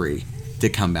Warriors 3 to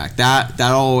come back.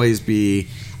 That'll always be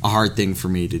a hard thing for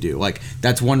me to do. Like,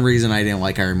 that's one reason I didn't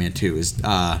like Iron Man 2 is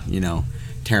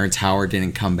Terrence Howard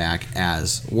didn't come back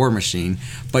as War Machine.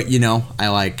 But I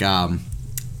like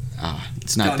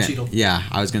it's not Don Cheadle. yeah,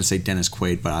 I was gonna say Dennis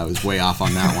Quaid, but I was way off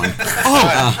on that one.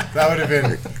 That would have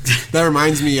been. That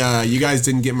reminds me, you guys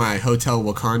didn't get my Hotel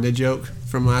Wakanda joke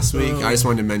from last week. I just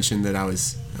wanted to mention that I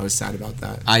was sad about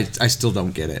that. I still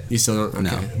don't get it. You still don't?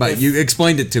 Okay. No, but you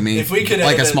explained it to me If we could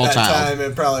like edit a small it that child.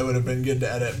 time, it probably would have been good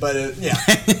to edit. But a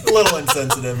little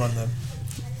insensitive on them.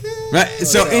 Right.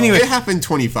 So Well, anyway, It happened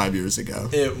 25 years ago.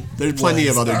 There's plenty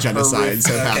of other genocides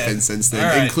that have happened since then, All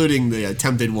right. including the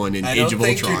attempted one in I Age don't of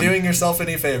think Ultron. you're doing yourself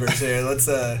any favors here. Let's,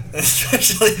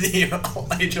 especially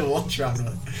the Age of Ultron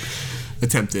one.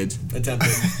 Attempted. Attempted.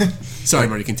 Sorry,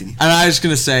 Marty, continue. and I was just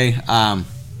gonna say,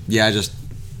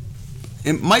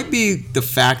 it might be the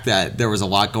fact that there was a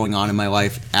lot going on in my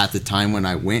life at the time when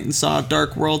I went and saw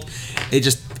Dark World. It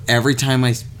just every time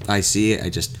I see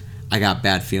it, I got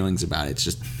bad feelings about it.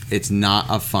 It's not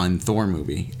a fun Thor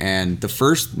movie. And the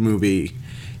first movie,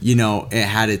 it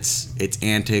had its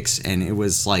antics, and it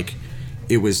was like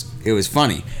it was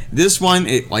funny. This one,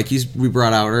 we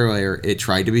brought out earlier, it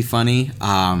tried to be funny,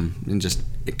 and just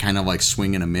it kind of like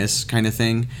swing and a miss kind of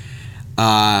thing.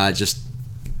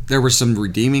 There were some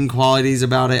redeeming qualities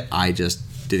about it. I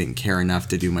just didn't care enough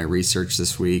to do my research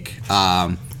this week.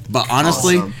 But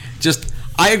honestly, Awesome.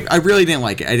 I really didn't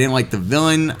like it. I didn't like the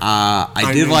villain. Of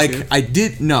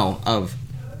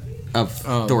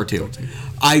Thor 2.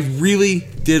 I really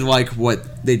did like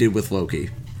what they did with Loki,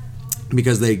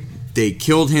 because they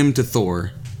killed him to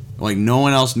Thor. Like, no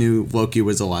one else knew Loki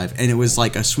was alive, and it was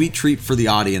like a sweet treat for the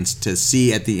audience to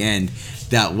see at the end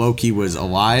that Loki was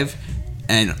alive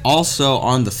and also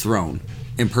on the throne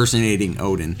impersonating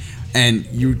Odin. And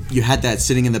you had that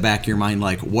sitting in the back of your mind,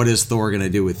 like, what is Thor gonna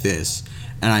do with this?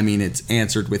 And I mean, it's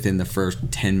answered within the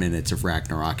first 10 minutes of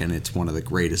Ragnarok, and it's one of the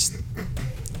greatest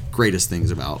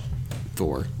things about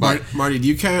Thor. But Marty, do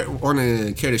you care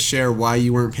to share why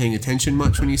you weren't paying attention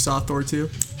much when you saw Thor 2?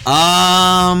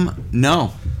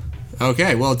 No.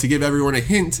 Okay, well, to give everyone a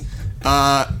hint,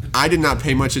 I did not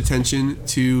pay much attention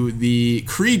to the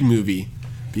Creed movie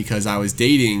because I was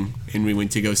dating and we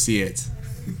went to go see it.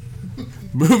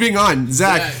 Moving on,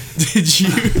 Zach, did you...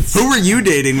 Who were you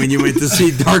dating when you went to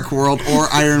see Dark World or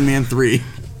Iron Man 3?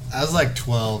 I was like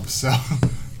 12, so...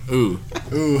 Ooh.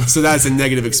 Ooh. So that's a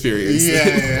negative experience.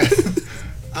 Yeah.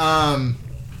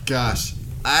 Gosh.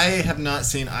 I have not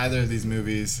seen either of these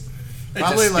movies. It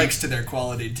Probably just like speaks to their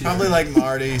quality too. Probably like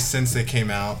Marty since they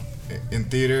came out in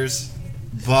theaters,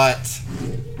 but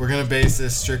we're gonna base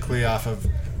this strictly off of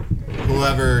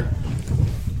whoever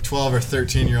 12 or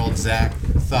 13-year-old Zach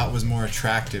thought was more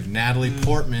attractive, Natalie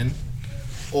Portman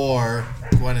or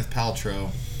Gwyneth Paltrow.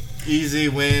 Easy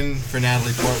win for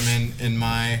Natalie Portman in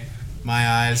my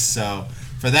eyes. So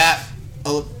for that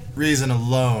reason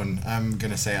alone, I'm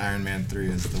gonna say Iron Man 3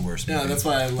 is the worst movie. Yeah, that's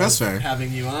why I That's fair. love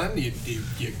having you on. You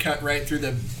cut right through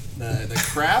the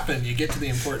crap and you get to the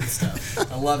important stuff.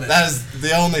 I love it. That is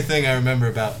the only thing I remember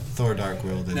about Thor: Dark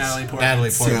World. Is Natalie Portman.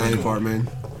 Natalie Portman.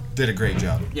 Did a great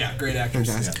job. Yeah, great actress.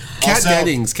 Fantastic.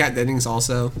 Yeah. Cat Dennings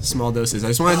also, small doses. I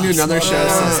just want to do another shout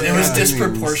out. It was Kat Dennings.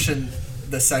 disproportionate,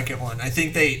 the second one. I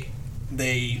think the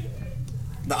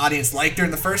audience liked her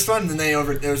in the first one, and then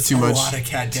there was Too a much- lot of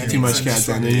Kat Dennings. Too much I'm Kat just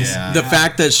like, Dennings. Yeah. The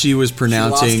fact that she was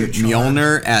pronouncing her charm.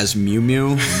 Mjolnir as Mew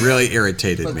Mew really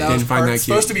irritated But me. that was Didn't find that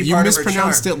supposed to cute. be You part of her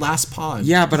mispronounced charm. it last pod.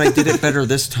 Yeah, but I did it better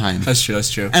this time. That's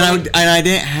true. And I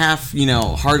didn't half,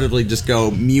 heartedly just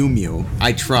go Mew Mew.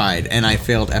 I tried, and I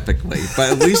failed epically.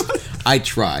 But at least I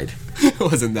tried. It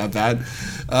wasn't that bad.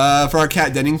 For our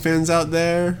Kat Denning fans out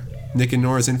there, Nick and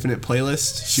Nora's Infinite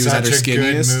Playlist. She was at her Such a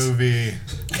good skinniest. movie.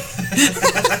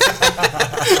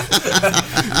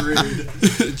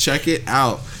 Rude. Check it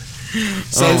out.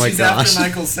 Oh my she's gosh. after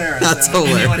Michael Cera. That's so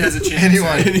hilarious. anyone has a chance.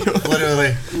 Anyone,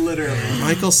 literally. Literally.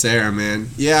 Michael Cera, man.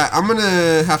 Yeah, I'm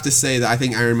gonna have to say that I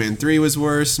think Iron Man 3 was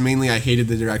worse. Mainly, I hated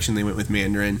the direction they went with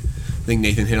Mandarin. I think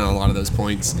Nathan hit on a lot of those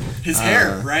points. His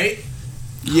hair, right?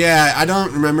 Yeah, I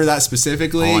don't remember that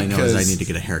specifically. All I know is I 'cause- need to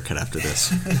get a haircut after this,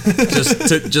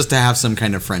 just to have some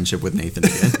kind of friendship with Nathan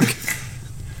again.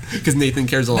 Because Nathan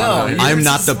cares a lot about it. I'm yours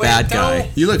not is- the bad guy.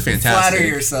 don't You look fantastic. Flatter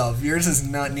yourself. Yours is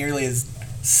not nearly as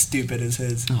stupid as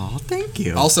his. Oh, thank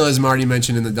you. Also, as Marty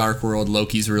mentioned in the Dark World,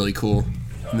 Loki's really cool.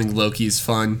 I think Loki's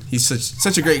fun. He's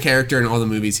such a great character in all the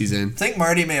movies he's in. I think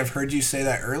Marty may have heard you say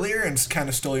that earlier and kind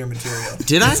of stole your material.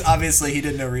 Did I? 'Cause obviously, he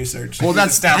did no research. Well, We've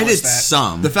that's- I established did that.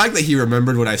 some. The fact that he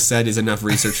remembered what I said is enough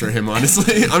research for him,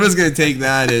 honestly. I'm just going to take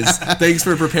that as thanks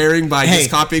for preparing by Hey,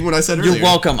 just copying what I said earlier. You're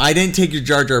welcome. I didn't take your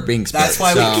Jar Jar Binks. That's bit,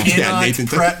 why so we Yeah, cannot Nathan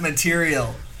took- prep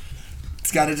material.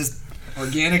 It's got to just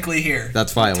organically here.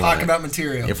 That's why I Talk love it. about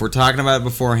material. If we're talking about it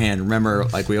beforehand, remember,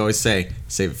 like we always say,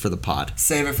 save it for the pod.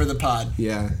 Save it for the pod.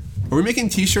 Yeah. Are we making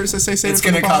t-shirts that say save It's it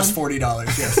for going the to pod? cost $40.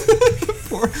 Yes.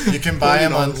 You can buy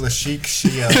them on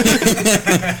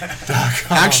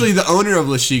lashikshia.com. Actually, the owner of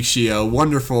Lashik Shio,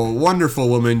 wonderful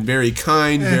woman, very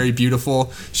kind, very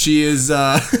beautiful. She is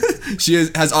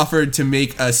has offered to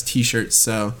make us t-shirts,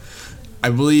 so I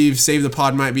believe Save the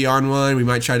Pod might be on one. We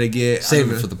might try to get Save I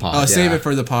don't it know. for the pod, Oh, Save yeah. it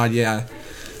for the pod, yeah.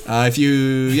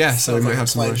 So we might have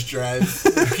some more. Pledge drive.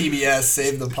 PBS,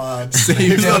 save the pod.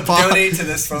 Save the pod. Donate to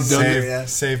this phone number, yeah.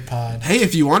 Save pod. Hey,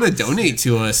 if you want to donate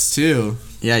to us too,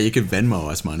 Yeah, you could Venmo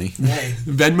us money. Hey.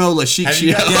 Venmo Lashik Have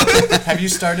you, Shio. have you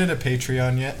started a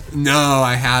Patreon yet? No,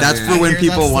 I haven't. That's for when hear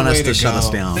people that's the want us way to to shut go. us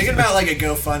down. Thinking about like a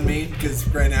GoFundMe because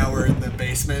right now we're in the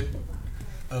basement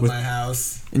of my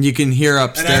house. And you can hear And I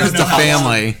upstairs don't the know how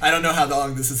family. long, I don't know how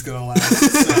long this is gonna last.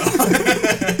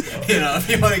 So, if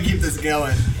you want to keep this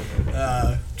going,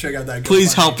 check out that.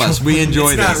 Please GoFundMe. help us. We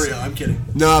enjoy It's this. not real. I'm kidding.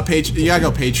 No, you gotta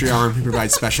go Patreon. We provide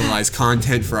specialized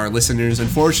content for our listeners.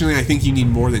 Unfortunately, I think you need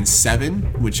more than 7,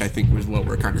 which I think was what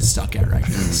we're kind of stuck at right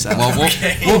now. So, Well,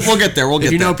 we'll get there. We'll if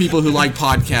get you there. know people who like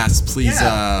podcasts, please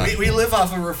Yeah, we live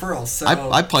off of referrals. So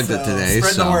I plugged it today,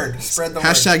 Spread so- the word. Spread the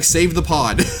hashtag save the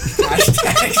pod. word.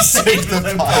 Hashtag save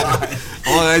the pod.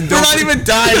 Oh, and We're don't not even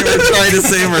dying. We're trying to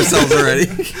save ourselves already.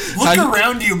 Look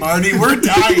around you, Marty. We're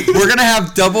dying. We're gonna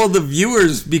have double the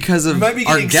viewers because of We might be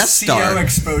our getting guest CO star.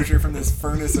 exposure from this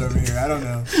furnace over here. I don't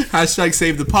know. hashtag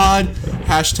save the pod.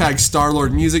 Hashtag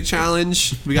Star-Lord Music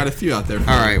Challenge. We got a few out there. All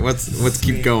right, let's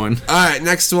keep going. All right,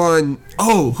 next one.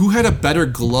 Oh, who had a better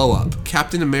glow up,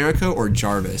 Captain America or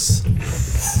Jarvis?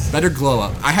 Better glow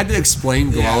up. I had to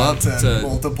explain glow up to to.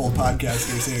 multiple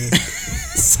podcasters here.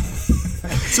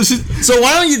 So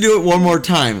why don't you do it one more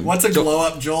time? What's a glow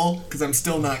up, Joel? Because I'm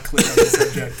still not clear on the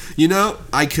subject. You know,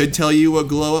 I could tell you what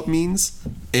glow up means,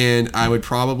 and I would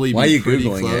probably Why are be you pretty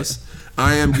Googling close. it?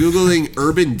 I am Googling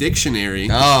Urban Dictionary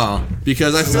Oh,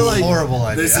 because I It's feel a like horrible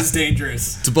idea. This is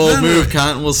dangerous. it's a bold No. move,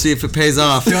 cunt. We'll see if it pays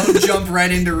off. Don't jump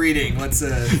right into reading. Let's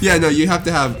yeah, no, you have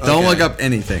to have. Don't okay. look up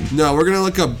anything. No, we're gonna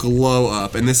look up glow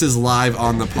up, and this is live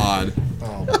on the pod.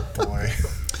 Oh boy.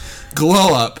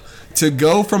 Glow up. To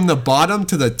go from the bottom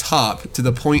to the top to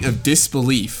the point of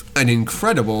disbelief. An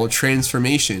incredible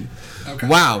transformation. Okay.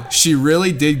 Wow, she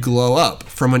really did glow up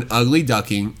from an ugly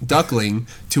duckling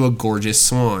to a gorgeous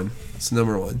swan. That's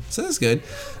number one. So that's good.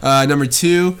 Number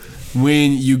two,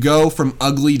 when you go from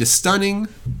ugly to stunning.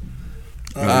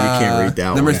 You can't read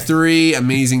that Number one. three,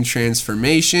 amazing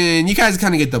transformation. You guys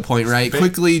kind of get the point, right? Ba-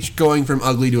 Quickly going from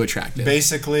ugly to attractive.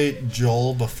 Basically,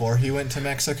 Joel before he went to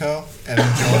Mexico, and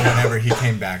then Joel whenever he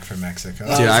came back from Mexico.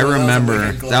 Dude, I That was a remember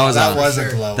weird glow. that was that a was a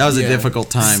glow. that was a Yeah. difficult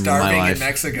time in Starving my in life.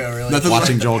 Mexico, really. Nothing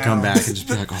Watching fucked Joel the come pounds. back and just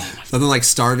be like, oh my. Nothing like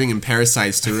starving and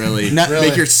parasites to really Really?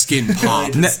 make your skin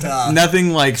pop. Stop.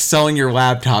 Nothing like selling your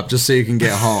laptop just so you can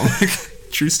get home.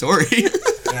 True story.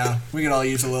 Yeah, we could all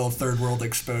use a little third world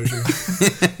exposure.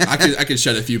 I could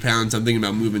shed a few pounds. I'm thinking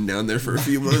about moving down there for a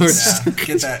few months. Yeah,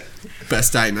 get that.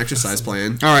 Best diet and exercise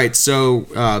plan. All right, so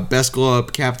best glow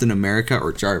up, Captain America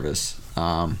or Jarvis?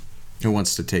 Who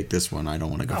wants to take this one? I don't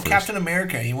want to go first. Captain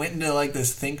America. He went into like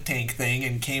this think tank thing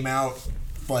and came out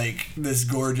like this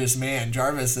gorgeous man.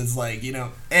 Jarvis is like,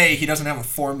 A, he doesn't have a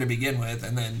form to begin with,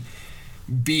 and then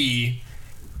B,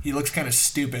 he looks kind of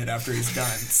stupid after he's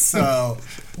done. So,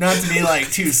 not to be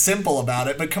like too simple about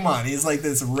it, but come on, he's like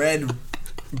this red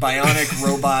bionic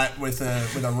robot with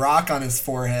a rock on his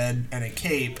forehead and a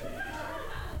cape.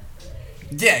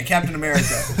 Yeah, Captain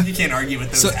America. You can't argue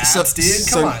with those abs, dude.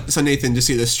 Come on. So Nathan, just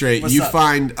to get this straight, What's you up?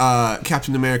 find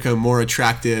Captain America more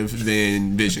attractive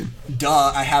than Vision.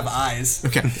 Duh, I have eyes.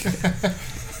 Okay.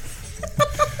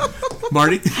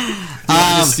 Marty, you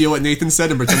want to steal what Nathan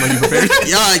said and pretend like you prepared?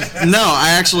 Yeah, no,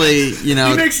 I actually, He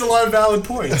makes a lot of valid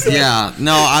points. yeah,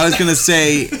 no, I was gonna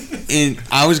say,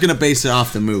 I was gonna base it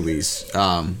off the movies,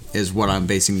 is what I'm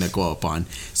basing the glow up on.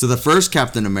 So the first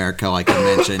Captain America, like I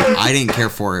mentioned, I didn't care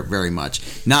for it very much,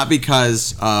 not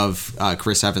because of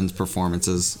Chris Evans'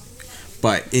 performances,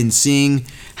 but in seeing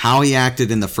how he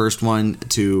acted in the first one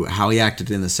to how he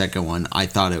acted in the second one, I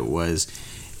thought it was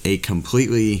a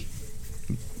completely,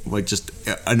 like, just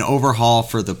an overhaul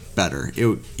for the better.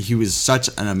 He was such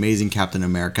an amazing Captain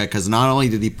America because not only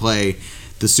did he play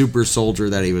the super soldier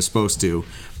that he was supposed to,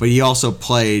 but he also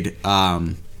played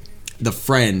the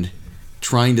friend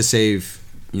trying to save,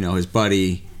 his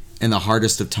buddy in the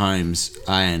hardest of times.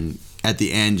 And at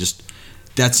the end, just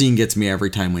that scene gets me every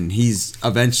time when he's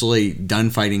eventually done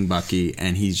fighting Bucky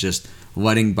and he's just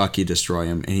letting Bucky destroy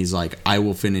him, and he's like, I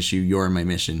will finish you, you're my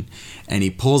mission. And he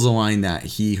pulls a line that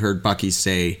he heard Bucky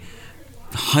say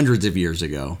hundreds of years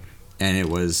ago, and it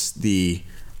was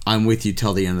I'm with you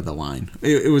till the end of the line.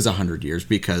 It was 100 years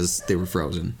because they were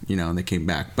frozen, and they came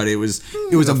back. But it was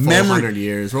a memory. 100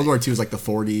 years. World War II was like the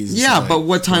 40s. Yeah, like but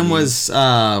what time 20s.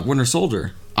 was Winter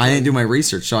Soldier? I didn't do my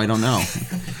research, so I don't know.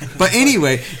 But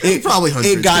anyway, Probably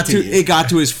hundreds. it got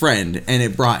to his friend, and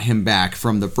it brought him back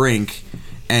from the brink.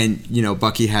 And,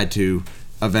 Bucky had to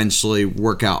eventually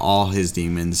work out all his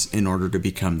demons in order to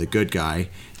become the good guy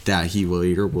that he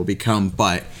later will become.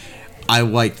 But I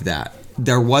liked that.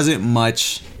 There wasn't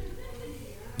much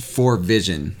for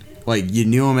Vision. Like, you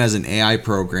knew him as an AI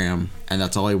program, and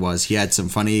that's all he was. He had some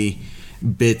funny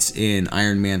bits in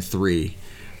Iron Man 3,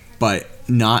 but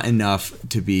not enough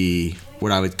to be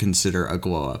what I would consider a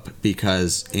glow up.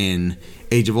 Because in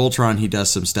Age of Ultron, he does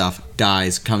some stuff,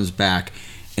 dies, comes back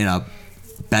in a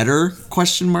better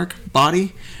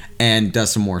body and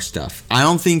does some more stuff. I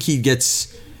don't think he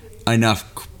gets enough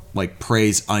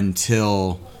praise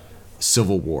until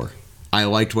Civil War. I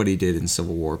liked what he did in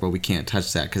Civil War, but we can't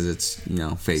touch that because it's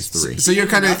phase 3. So you're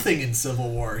kind of nothing in Civil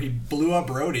War. He blew up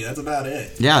Rhodey. That's about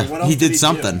it. Yeah, Like, what else he did do?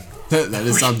 something. that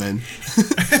is something.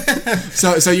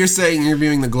 So you're saying you're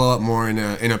viewing the glow up more in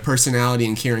a personality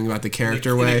and caring about the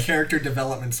character In way. a character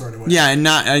development sort of way. Yeah, and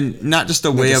not just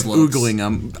a way just of looks. oogling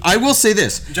him. I will say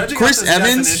this: Judging Chris off those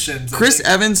Evans, definitions, I Chris think-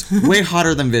 Evans, way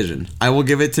hotter than Vision. I will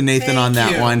give it to Nathan on Thank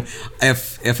that you. one.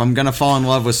 If I'm gonna fall in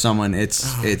love with someone,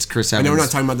 it's Chris I Evans. know we're not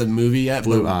talking about the movie yet,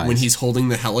 Blue but eyes. when he's holding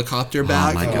the helicopter Oh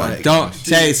back, my god! like, Don't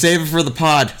save it for the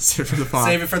pod. save it for the pod.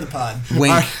 Save it for the pod.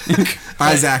 Wink. All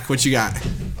right, Zach, what you got?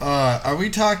 Are we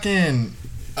talking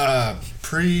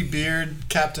pre-beard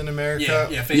Captain America.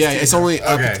 Phase Yeah, 2 it's only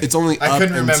up. Okay. It's only I up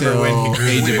couldn't remember until when he grew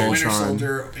Age the of beard. Winter Ultron.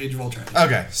 Soldier, Age of Ultron.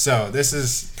 Okay, so this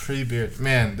is pre-beard.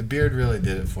 Man, the beard really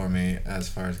did it for me as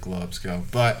far as glow-ups go.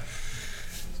 But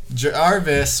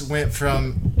Jarvis went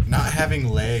from not having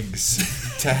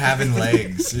legs to having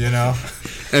legs, you know?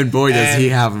 And boy, does And- he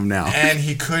have them now. And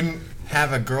he couldn't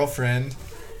have a girlfriend,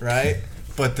 right?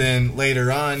 But then later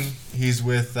on, he's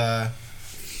with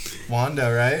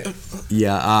Wanda, right?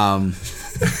 Yeah,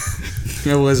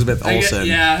 Elizabeth I Olsen.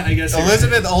 guess.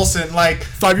 Elizabeth Olsen, like,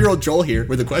 5-year-old Joel here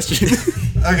with a question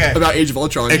okay. about Age of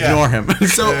Ultron. Ignore him.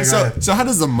 So, Yeah, go so, ahead. so how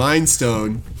does the Mind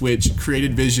Stone, which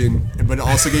created Vision, but it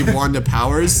also gave Wanda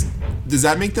powers, does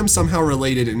that make them somehow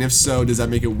related? And if so, does that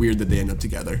make it weird that they end up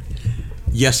together?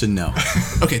 Yes and no.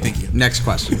 Okay, thank you. Next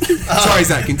question. Sorry,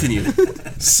 Zach, continue.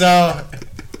 So,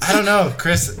 I don't know.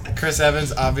 Chris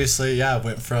Evans obviously,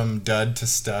 went from dud to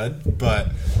stud, but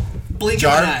Blink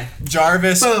of an eye.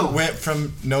 Jarvis Boom. went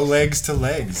from no legs to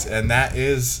legs, and that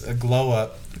is a glow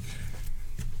up.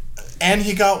 And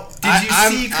he got. Did you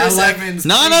see Chris Evans'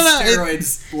 No,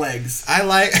 steroids legs? I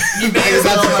like. He may as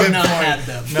well That's a have good not point. had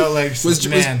them. No legs,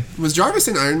 Was Jarvis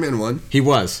in Iron Man 1? He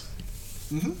was.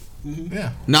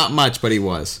 Yeah. Not much, but he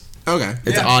was. Okay.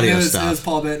 It's audio it was, stuff. It was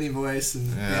Paul Bettany voice. And,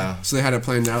 Yeah. So they had it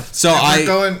planned out. So If we're I.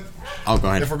 going, Oh, go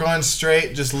ahead. if we're going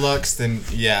straight, just looks, then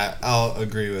yeah, I'll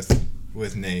agree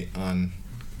with Nate on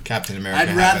Captain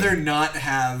America. I'd rather not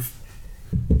have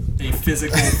a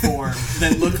physical form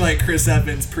than look like Chris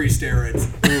Evans pre-steroids.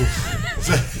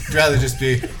 I'd rather just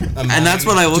be. And that's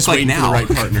what I look Just like waiting for now. the right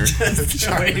partner. Just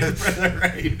waiting for the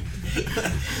right.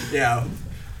 Yeah.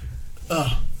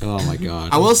 Oh my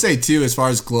god. I will say too, as far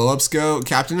as glow ups go,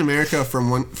 Captain America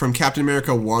from Captain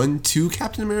America 1 to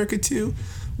Captain America 2,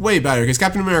 way better. Because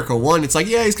Captain America 1, it's like,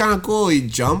 yeah, he's kind of cool. He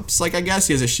jumps, like, I guess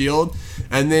he has a shield.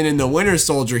 And then in the Winter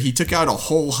Soldier, he took out a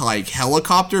whole like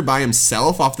helicopter by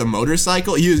himself off the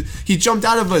motorcycle. He jumped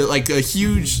out of a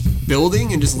huge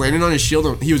building and just landed on his shield.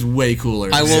 And he was way cooler.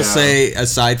 I will Yeah. say,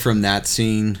 aside from that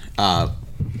scene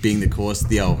being the coolest,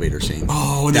 the elevator scene.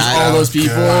 Oh, and there's That- all those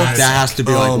people. God. That has to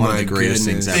be like Oh one of my the greatest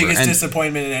goodness. things ever. Biggest And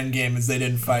disappointment in Endgame is they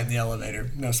didn't fight in the elevator.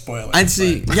 No spoiler. I'd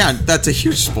see, yeah, that's a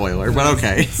huge spoiler, but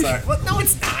okay. Sorry. Well, no,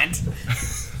 it's not.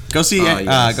 Go see,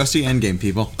 yes. go see Endgame,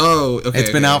 people. Oh, okay. It's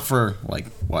been okay. out for like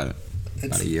what,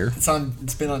 about a year.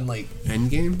 It's been on like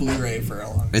Endgame. Blu-ray for a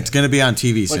long time. It's gonna be on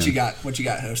TV soon. What you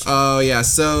got, host? Oh yeah.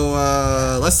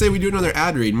 So let's say we do another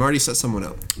ad read. Marty set someone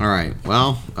up. All right.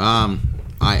 Well,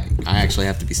 I actually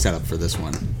have to be set up for this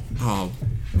one. Oh.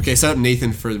 Okay, set up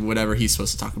Nathan for whatever he's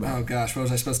supposed to talk about. Oh gosh, what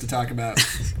was I supposed to talk about?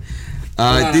 These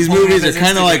I'm pulling movies up are his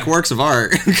kind of like Instagram. works of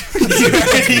art. You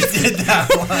already did that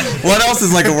one. What else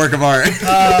is like a work of art?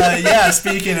 Yeah,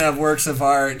 speaking of works of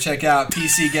art, check out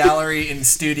PC Gallery in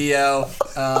Studio.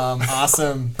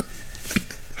 Awesome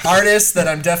artists that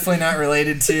I'm definitely not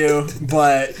related to,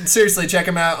 but seriously, check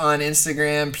them out on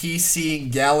Instagram.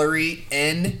 PC Gallery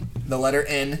N, the letter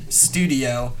N,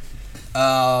 Studio.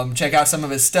 Check out some of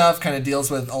his stuff. Kind of deals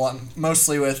with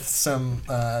mostly with some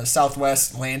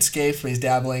Southwest landscapes, but he's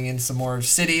dabbling in some more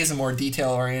cities and more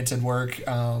detail-oriented work.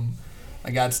 I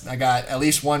got at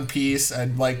least one piece.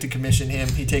 I'd like to commission him.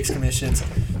 He takes commissions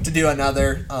to do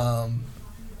another.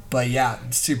 But yeah,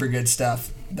 super good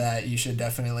stuff that you should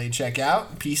definitely check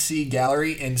out. PC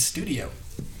Gallery and Studio.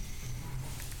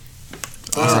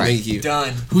 Awesome, thank you.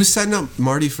 Done. Who's setting up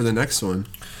Marty for the next one?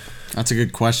 That's a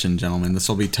good question, gentlemen. This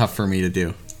will be tough for me to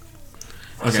do.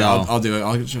 Okay, So- I'll do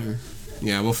it.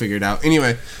 Yeah, we'll figure it out.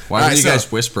 Anyway, Why alright, are you so-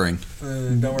 guys whispering?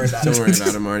 Don't worry about Don't it. worry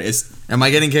about it, Marty. Am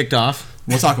I getting kicked off?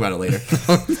 We'll talk about it later.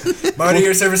 Marty,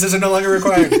 your services are no longer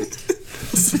required.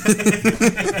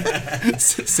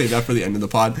 Save that for the end of the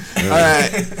pod. All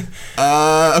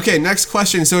right. Okay, next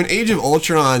question. So in Age of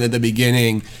Ultron, at the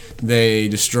beginning, they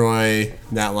destroy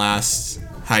that last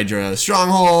Hydra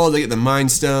stronghold. They get the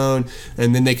Mind Stone,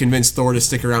 and then they convince Thor to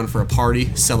stick around for a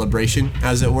party celebration,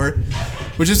 as it were,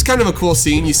 which is kind of a cool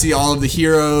scene. You see all of the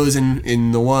heroes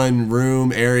in the one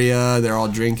room area. They're all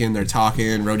drinking. They're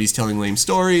talking. Rhodey's telling lame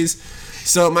stories.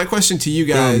 So my question to you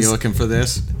Boom, guys. you looking for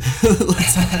this?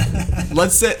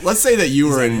 Let's say that you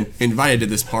were invited to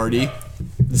this party.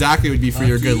 Zach, it would be for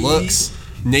your good looks.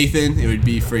 Nathan, it would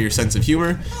be for your sense of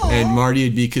humor. And Marty,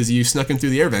 it'd be because you snuck in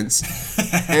through the air vents.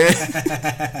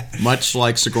 Much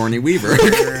like Sigourney Weaver.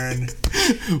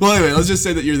 Well, anyway, let's just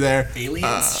say that you're there.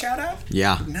 Aliens shout out?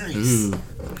 Yeah. Nice. Ooh,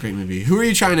 great movie. Who are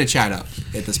you trying to chat up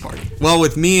at this party? Well,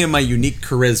 with me and my unique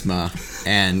charisma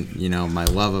and, you know, my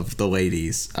love of the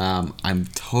ladies, I'm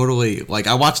totally, like,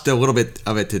 I watched a little bit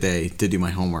of it today to do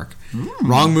my homework.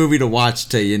 Wrong movie to watch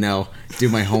to, you know, do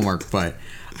my homework, but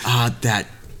that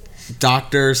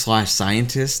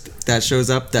doctor/scientist that shows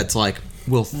up that's like,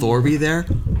 will Thor be there?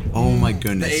 Oh my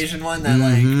goodness. The Asian one that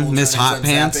like Ultron Miss Hot ends up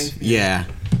Pants? zapping? Yeah.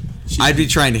 I'd be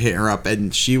trying to hit her up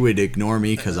and she would ignore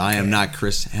me because I am not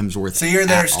Chris Hemsworth. So you're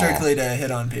there at strictly all. to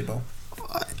hit on people.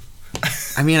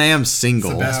 I mean, I am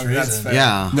single. Best That's reason. fair.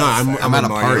 Yeah. No, I'm at a a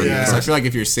Mario. party. So I feel like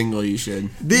if you're single, you should.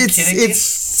 kidding me? It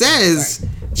says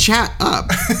chat up.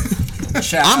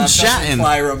 Chat, I'm doesn't chatting.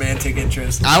 imply romantic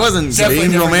interest. I wasn't Definitely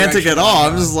being different romantic direction. at all.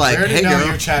 I'm just I like, already hey know girl.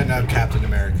 you're chatting up Captain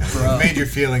America. Bro. You made your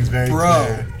feelings very Bro.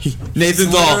 clear.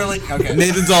 Nathan's all Okay.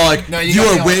 Nathan's all like, No, you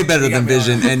got me are way on. better You got than me on.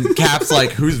 Vision, and Cap's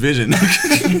like, who's Vision?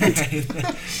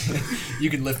 You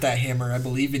can lift that hammer. I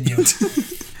believe in you.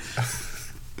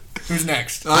 Who's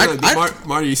next?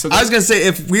 Marty, you still I was gonna say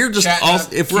if we're just Chat also,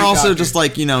 up, if we're cute also doctor. just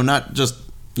like not just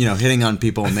hitting on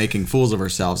people and making fools of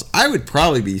ourselves, I would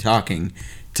probably be talking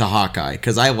to Hawkeye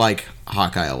because I like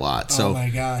Hawkeye a lot. So oh my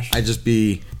gosh. I'd just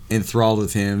be enthralled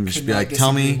with him. Just Could be not like,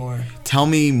 disagree more. tell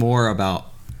me more about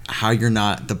how you're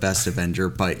not the best Avenger,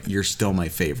 but you're still my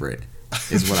favorite.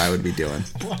 Is what I would be doing.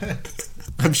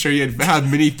 I'm sure you'd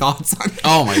have many thoughts on.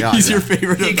 Oh my god, He's yeah. your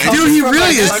favorite. He Avenger. comes Dude, he from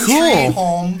really a is country cool.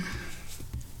 Home,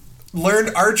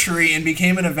 learned archery and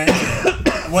became an Avenger.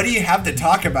 What do you have to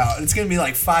talk about? It's gonna be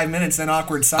like 5 minutes, then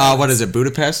awkward silence. What is it,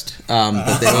 Budapest?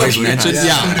 That they always mention. yeah.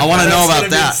 Yeah, I want to know That's about gonna be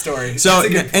that. the story. So, That's a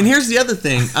good and here's the other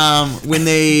thing: when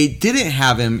they didn't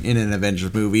have him in an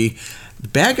Avengers movie, the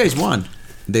bad guys won.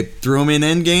 They threw him in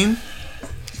Endgame.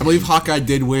 I believe Hawkeye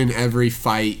did win every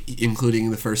fight,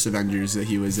 including the first Avengers that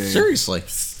he was in. Seriously,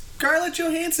 Scarlett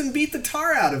Johansson beat the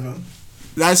tar out of him.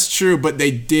 That's true, but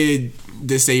they did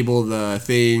disable the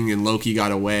thing, and Loki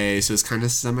got away, so it's kind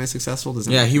of semi-successful. Does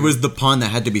that yeah, make he sense? was the pawn that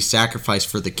had to be sacrificed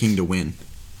for the king to win.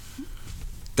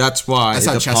 That's why That's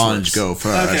how the chess pawns works. go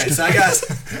first. Okay,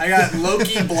 so I got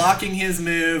Loki blocking his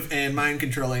move and mind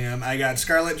controlling him. I got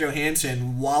Scarlett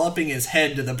Johansson walloping his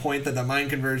head to the point that the mind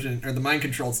conversion or the mind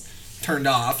control's turned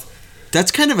off.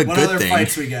 That's kind of a What good other thing.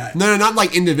 fights we got? No, not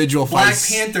like individual Black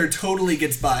fights. Panther totally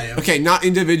gets by him. Okay, not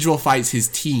individual fights. His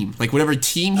team, like whatever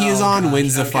team he is Oh, on, gosh,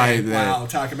 wins the okay, fight. Wow,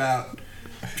 talk about.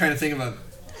 I'm trying to think of a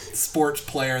sports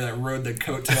player that rode the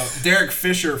coattail. Derek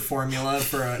Fisher formula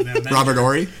for an Avenger. Robert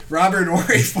Ory, Robert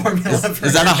Ory formula for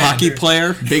Is that an a hockey Avenger.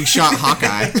 player? Big Shot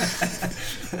Hawkeye.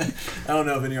 I don't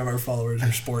know if any of our followers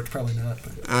are sports. Probably not.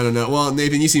 But. I don't know. Well,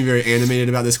 Nathan, you seem very animated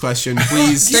about this question.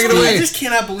 Please take it I away. just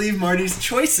cannot believe Marty's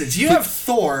choices. You have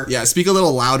Thor. Yeah, speak a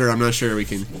little louder. I'm not sure we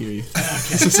can hear you.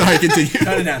 Sorry, continue.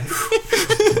 Cut it down.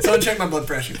 Someone check my blood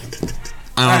pressure.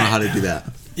 I don't know how to do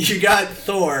that. You got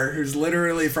Thor, who's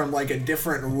literally from like a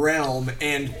different realm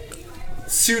and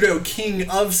pseudo king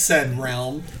of said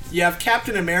realm. You have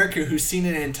Captain America, who's seen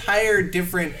an entire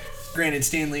different. Granted,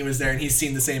 Stan Lee was there and he's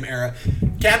seen the same era.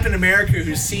 Captain America,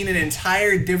 who's seen an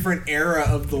entire different era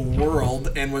of the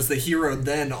world and was the hero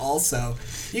then also.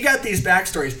 You got these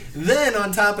backstories. Then,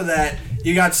 on top of that,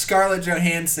 you got Scarlett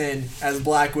Johansson as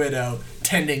Black Widow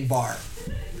tending bar.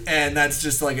 And that's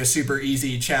just like a super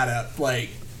easy chat up. Like,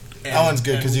 That one's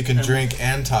good because you can drink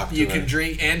and talk to You her. can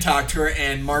drink and talk to her,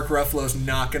 and Mark Ruffalo's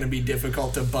not going to be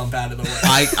difficult to bump out of the way.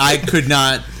 I could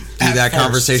not do At that first.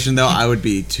 conversation though. I would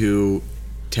be too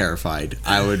terrified.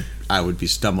 I would be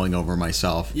stumbling over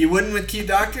myself. You wouldn't with Cute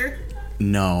Doctor?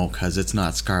 No, because it's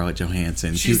not Scarlett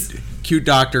Johansson. She's- Cute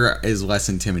Doctor is less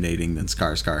intimidating than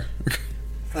Scar.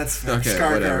 That's fair. Okay,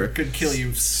 Scar whatever. could kill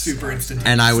you super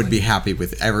instantaneously. And I would be happy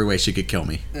with every way she could kill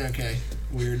me. Okay,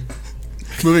 weird.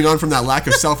 Moving on from that lack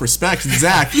of self-respect,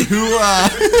 Zach, who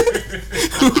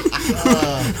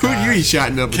are you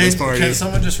chatting up at this party? Can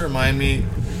someone just remind me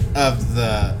of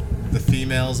the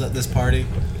females at this party?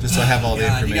 Just so I have all the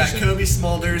God, you got information. Kobe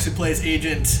Smulders, who plays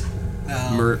Agent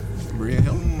Maria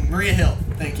Hill? Maria Hill.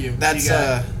 Thank you. That's You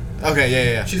got-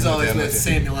 okay, yeah. She's I'm always I'm with you.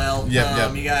 Samuel L.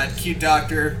 Yep. You got Cute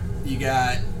Doctor. You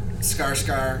got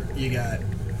Scar. You got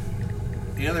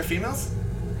any other females?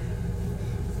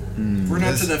 We're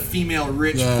not to the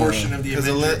female-rich Yeah. portion of the 'Cause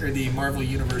Avenger or the Marvel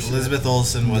Universe. yet. Elizabeth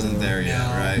Olsen wasn't there yet, No.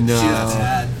 right? No. She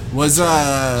was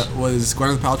bad. Was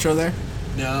Gwyneth Paltrow there?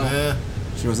 No.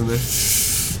 She wasn't there.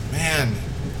 Man,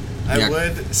 I Yeah.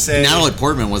 would say Natalie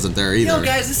Portman wasn't there either. Yo,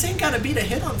 guys, this ain't gotta be to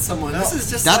hit on someone. This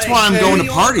is just That's like, why I'm hey, going to you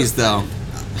want parties though.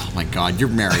 Oh my God, you're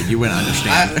married. You wouldn't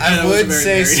understand. I That was a would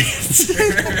very say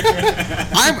married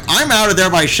answer. I'm out of there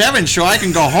by 7, so I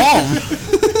can go home.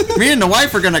 Me and the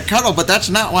wife are gonna cuddle, but that's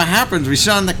not what happens. We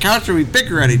sit on the couch and we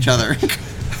bicker at each other. You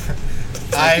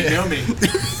know I me.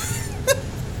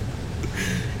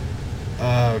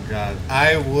 oh god,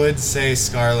 I would say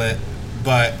Scarlet,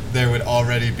 but there would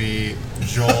already be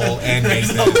Joel and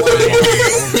Nathan.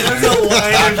 There's a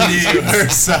line of to names. her,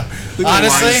 so Look at the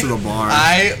lines honestly, to the bar.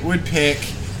 I would pick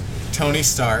Tony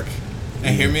Stark.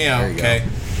 And hear me out, There you go. okay?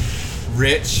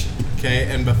 Rich,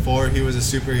 okay? And before he was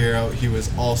a superhero, he was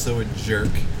also a jerk.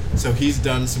 So he's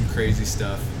done some crazy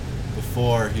stuff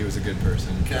before he was a good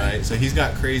person, Okay. right? So he's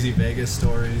got crazy Vegas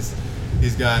stories.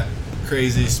 He's got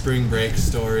crazy spring break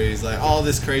stories, like all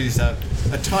this crazy stuff.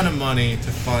 A ton of money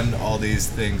to fund all these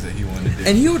things that he wanted to do.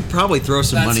 And he would probably throw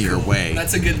some That's money your cool. way.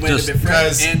 That's a good way Just to befriend.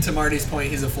 'cause- And to Marty's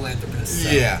point, he's a philanthropist. So.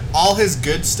 Yeah, all his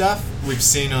good stuff we've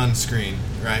seen on screen,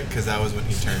 right? Because that was when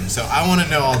he turned. So I want to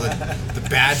know all the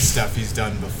bad stuff he's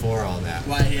done before all that.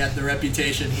 Why he had the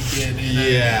reputation he did.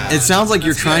 Yeah. It sounds like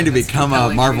you're That's trying good. to That's become a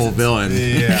compelling Marvel reasons. villain.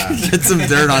 Yeah. Get some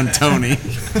dirt on Tony.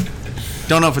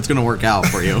 Don't know if it's gonna work out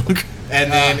for you. And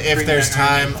then if bring there's back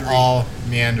Iron time, Man 3. I'll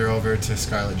meander over to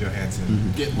Scarlett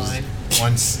Johansson. Get in line.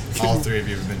 Once all three of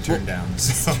you have been turned down.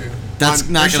 So. True. That's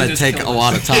Or not she gonna just take killed a us.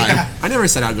 lot of time. I never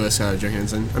said I'd go to Scarlett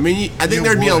Johansson. I mean, I think You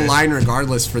there'd be a would. line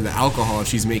regardless for the alcohol if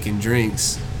she's making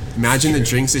drinks. Imagine the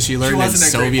drinks that she learned in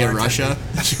wasn't a great Soviet bartender. Russia.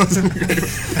 She wasn't a great.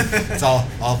 It's all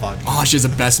vodka. Oh, she has the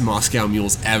best Moscow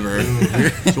mules ever.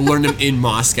 She learned them in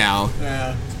Moscow.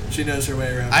 Yeah. She knows her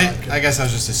way around. I vodka. guess I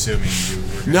was just assuming you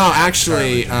were gonna No, have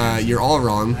actually, Scarlett you're all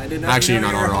wrong. I did not Actually, you're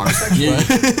know not you all were wrong.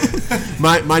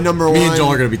 homosexual. my number one. Me and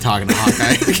Joel are gonna be talking to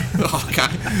Hawkeye.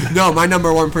 Hawkeye. No, my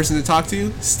number one person to talk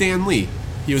to, Stan Lee.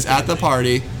 He was at the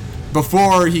party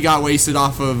before he got wasted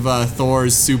off of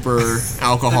Thor's super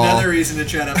alcohol. Another reason to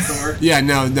chat up Thor. Yeah,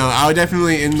 no, I would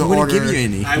definitely in the I wouldn't order. give you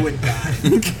any. I would die.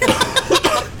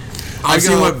 I've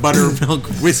seen go- what buttermilk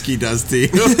whiskey does to you.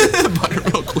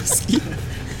 Buttermilk whiskey.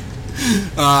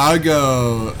 I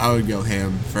would go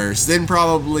him first. Then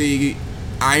probably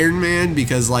Iron Man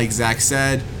because, like Zach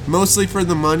said, mostly for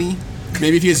the money.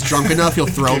 Maybe if he gets drunk enough, he'll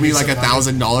throw Give me you like some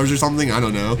money. $1,000 or something. I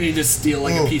don't know. You just steal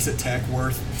like Ooh. a piece of tech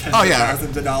worth tens Oh of yeah.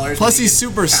 thousands of dollars. Plus, when you he's get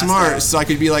super passed smart, out. so I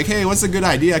could be like, "Hey, what's a good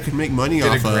idea? I could make money Get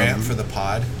a off grant of." for the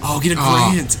pod. Oh, get a Oh.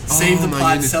 grant. Save Oh, the my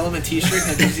pod, goodness. sell him a T-shirt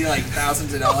that gives you like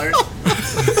thousands of dollars.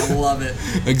 I love it.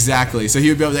 Exactly. So he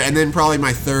would be able to, and then probably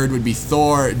my third would be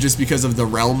Thor, just because of the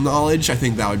realm knowledge. I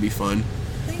think that would be fun.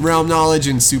 Realm knowledge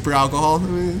and super alcohol. I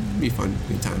mean, it'd be fun.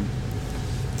 Good time.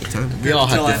 Good time. We all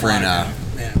have Until I different, black out.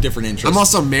 Yeah. different interests. I'm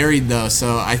also married though,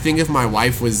 so I think if my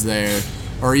wife was there,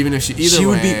 or even if either she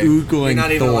way, would be You're oogling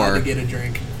not even allowed Thor. to get a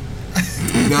drink.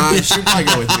 nah, she'd probably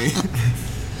go with me.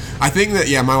 I think that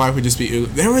my wife would just be.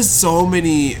 There was so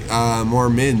many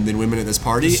more men than women at this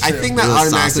party. It's I true. think that It was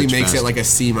automatically sausage makes fest. it like a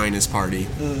C- party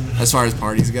as far as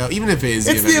parties go. Even if it is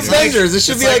It's the Avengers. Avengers. It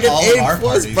should it's be like like all of an our A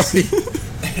plus parties. party.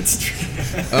 It's true.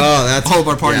 Oh, that's All of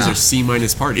our parties yeah. are C-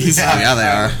 parties. Oh, yeah,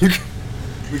 they are.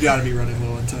 We gotta be running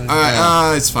low on time. All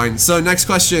right, it's fine. So next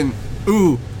question.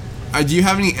 Ooh, do you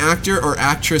have any actor or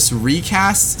actress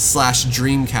recast /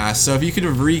 dream cast? So if you could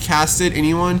have recasted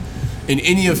anyone in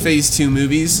any of Phase 2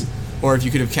 movies, or if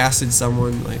you could have casted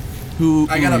someone like who?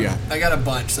 I who got you I got a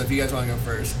bunch. So if you guys want to go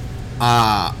first,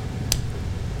 Uh,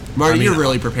 Marty, I mean, you're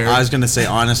really prepared. I was gonna say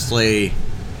honestly,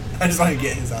 I just want to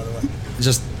get his out of the way.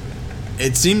 just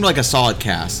it seemed like a solid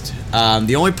cast.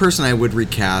 The only person I would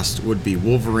recast would be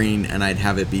Wolverine, and I'd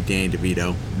have it be Danny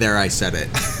DeVito. There, I said it.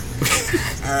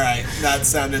 All right, that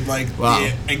sounded like Wow.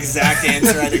 the exact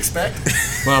answer I'd expect.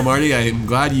 Well, Marty, I'm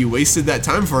glad you wasted that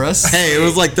time for us. Hey, it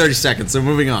was like 30 seconds, so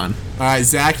moving on. All right,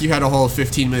 Zach, you had a whole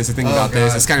 15 minutes to think Oh, about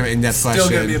this. God. It's kind of an in-depth Still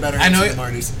question. gonna be a better I answer know than it-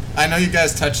 Marty's. I know you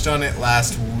guys touched on it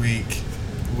last week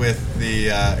with the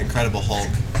Incredible Hulk.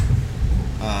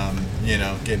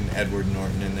 Getting Edward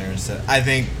Norton in there instead. I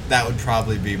think that would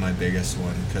probably be my biggest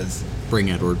one because Bring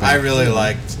Edward back. I really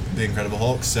liked the Incredible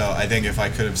Hulk. So I think if I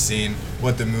could have seen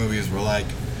what the movies were like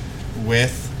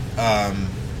with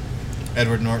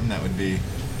Edward Norton, that would be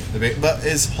the big. But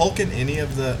is Hulk in any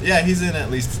of the? Yeah, he's in at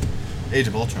least Age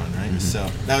of Ultron, right? So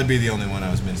that would be the only one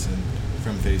I was missing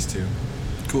from Phase 2.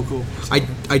 Cool.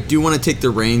 I do want to take the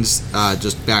reins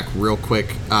just back real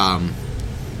quick, and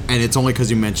it's only because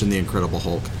you mentioned the Incredible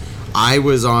Hulk. I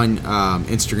was on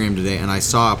Instagram today, and I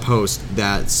saw a post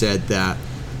that said that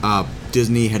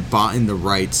Disney had bought in the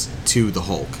rights to the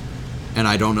Hulk, and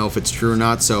I don't know if it's true or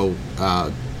not. So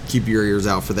keep your ears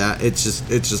out for that. It's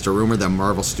just a rumor that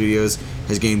Marvel Studios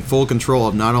has gained full control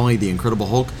of not only the Incredible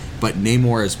Hulk but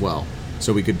Namor as well.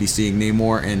 So we could be seeing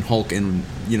Namor and Hulk in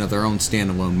their own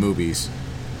standalone movies.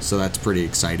 So that's pretty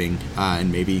exciting,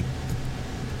 and maybe,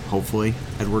 hopefully,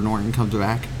 Edward Norton comes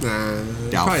back.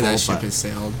 Probably that ship but- has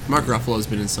sailed. Mark Ruffalo's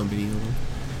been in so many of them.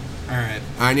 All right.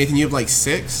 All right, Nathan, you have like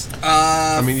 6?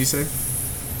 How many do you say?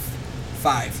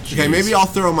 5. Okay, maybe I'll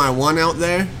throw my one out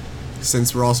there,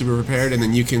 since we're all super prepared, and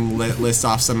then you can list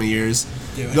off some of yours.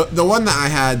 Do it. The one that I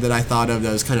had that I thought of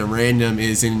that was kind of random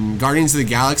is in Guardians of the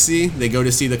Galaxy. They go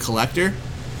to see the Collector,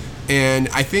 and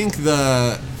I think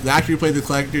the actor who played the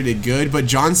Collector did good, but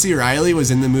John C. Reilly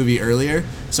was in the movie earlier,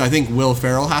 so I think Will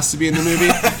Ferrell has to be in the movie.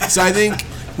 So I think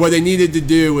what they needed to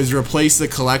do was replace the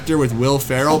Collector with Will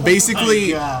Ferrell.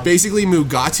 Basically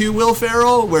Mugatu Will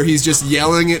Ferrell, where he's just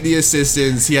yelling at the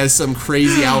assistants. He has some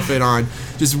crazy outfit on.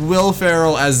 Just Will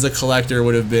Ferrell as the Collector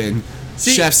would have been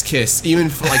chef's kiss. Even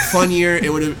funnier,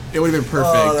 it would have been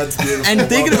perfect. Oh, that's beautiful. And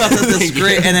thinking about that, that's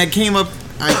great. And it came up.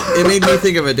 It made me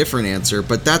think of a different answer,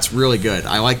 but that's really good.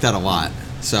 I like that a lot.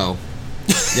 So,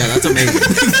 yeah, that's amazing.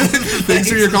 Thanks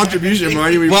for your contribution,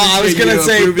 Marty. I was gonna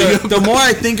say the more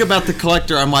I think about the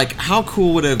Collector, I'm like, how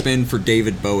cool would it have been for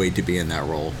David Bowie to be in that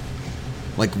role,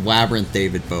 like Labyrinth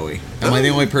David Bowie? Am I the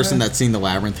only person that's seen the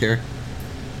Labyrinth here?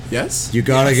 Yes. You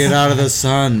gotta get out of the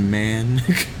sun, man.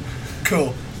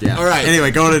 Cool. Yeah. All right.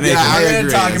 Anyway, go to Nathan. Yeah, We're going agree.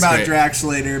 to talk That's about great. Drax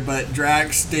later, but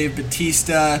Drax, Dave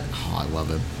Bautista, Oh, I love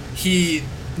him.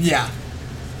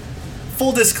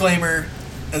 Full disclaimer,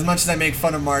 as much as I make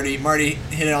fun of Marty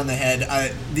hit it on the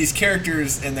head. These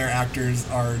characters and their actors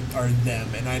are them,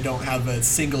 and I don't have a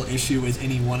single issue with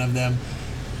any one of them.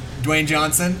 Dwayne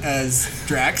Johnson as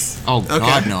Drax. Oh,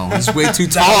 God, no. He's way too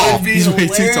That tall. would be He's way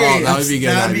hilarious. too tall. That would be good.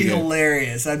 That'd be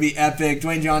hilarious. That'd be epic.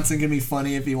 Dwayne Johnson can be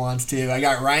funny if he wants to. I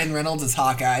got Ryan Reynolds as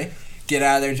Hawkeye. Get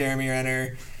out of there, Jeremy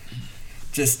Renner.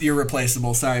 Just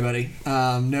irreplaceable. Sorry, buddy.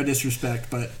 No disrespect,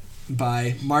 but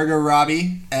bye. Margot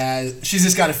Robbie as she's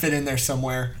just got to fit in there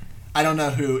somewhere. I don't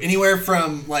know who. Anywhere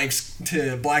from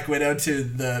to Black Widow to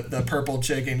the purple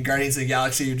chick in Guardians of the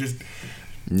Galaxy who just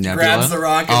Nebula? grabs the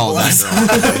rock and blasts that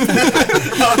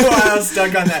girl. Oh, I was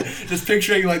stuck on that. Just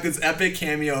picturing this epic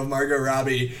cameo of Margot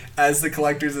Robbie as the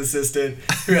Collector's assistant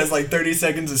who has 30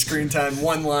 seconds of screen time,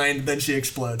 one line, then she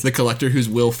explodes. The Collector, who's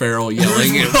Will Ferrell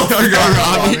yelling at Margot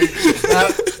Robbie.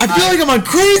 I feel like I'm on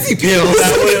crazy pills.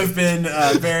 That would have been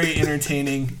very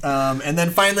entertaining. And then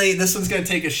finally, this one's gonna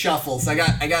take a shuffle. So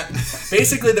I got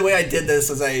basically the way I did this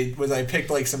was I picked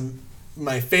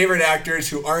my favorite actors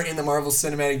who aren't in the Marvel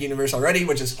Cinematic Universe already,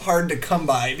 which is hard to come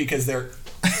by because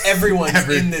everyone's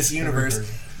in this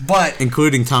universe. But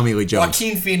including Tommy Lee Jones.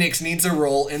 Joaquin Phoenix needs a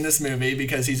role in this movie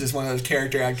because he's just one of those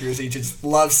character actors he just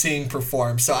loves seeing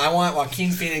perform. So I want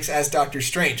Joaquin Phoenix as Doctor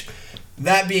Strange.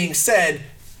 That being said,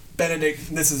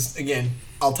 Benedict, this is, again,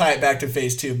 I'll tie it back to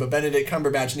Phase 2, but Benedict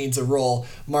Cumberbatch needs a role.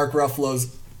 Mark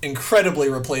Ruffalo's incredibly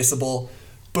replaceable.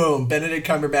 Boom, Benedict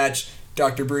Cumberbatch,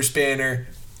 Dr. Bruce Banner,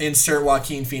 insert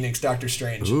Joaquin Phoenix, Doctor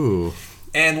Strange. Ooh.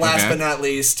 And last Okay. but not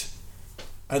least,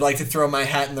 I'd like to throw my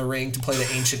hat in the ring to play the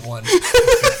Ancient One.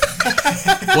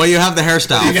 Well, you have the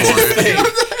hairstyle for it.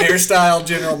 Hairstyle,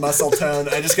 general muscle tone.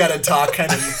 I just got to talk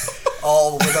kind of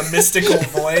all with a mystical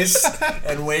voice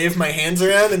and wave my hands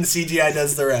around, and the CGI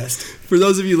does the rest. For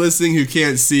those of you listening who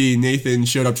can't see, Nathan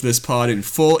showed up to this pod in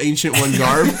full Ancient One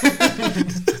garb.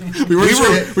 We weren't sure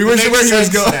where he was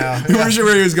going. We weren't sure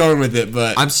where he was going with it,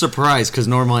 but I'm surprised because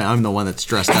normally I'm the one that's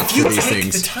dressed up If you for these take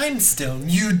things. the time stone,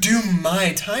 you do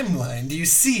my timeline. Do you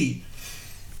see?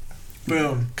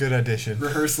 Boom. Good addition.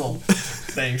 Rehearsal.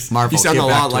 Thanks. Marvel, You sound get a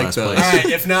back lot to like us, those. please. All right,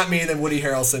 if not me, then Woody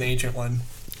Harrelson, Ancient One.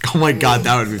 Oh my God,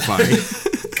 that would be funny.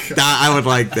 I would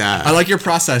like that. I like your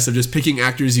process of just picking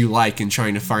actors you like and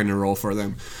trying to find a role for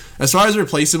them. As far as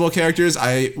replaceable characters,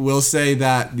 I will say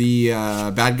that the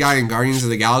bad guy in Guardians of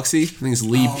the Galaxy, I think it's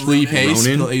Lee Pace,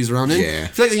 Ronan? plays Ronan. Yeah. I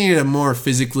feel like they needed a more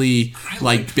physically,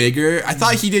 bigger. I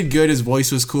thought he did good. His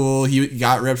voice was cool. He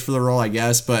got ripped for the role, I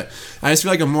guess. But I just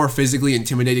feel like a more physically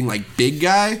intimidating, big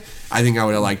guy, I think I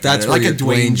would have liked That's better. where Like a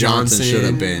Dwayne Johnson. should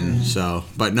have been. So,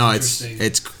 but no, it's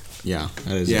yeah,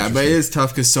 that is Yeah, but it is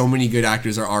tough because so many good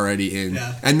actors are already in.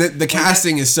 Yeah. And the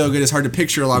casting is so good, it's hard to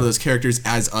picture a lot of those characters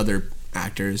as other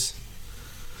actors.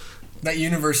 That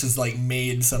universe has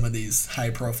made some of these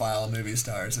high profile movie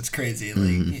stars. It's crazy.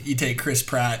 You take Chris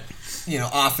Pratt,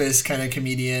 Office kind of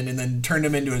comedian, and then turned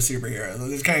him into a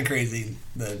superhero. It's kind of crazy,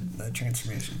 the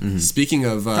transformation. Speaking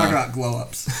of Talk about glow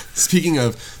ups. speaking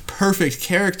of perfect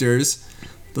characters,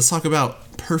 let's talk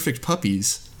about perfect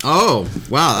puppies. Oh,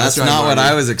 wow, that's right, not what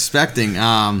Marty. I was expecting.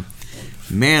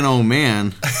 Man, oh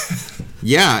man.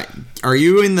 Yeah, are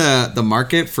you in the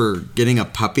market for getting a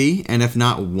puppy? And if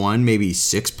not one, maybe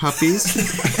 6 puppies?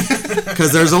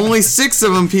 Because there's only 6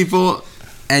 of them, people,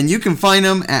 and you can find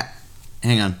them at...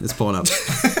 Hang on, let's pull it up.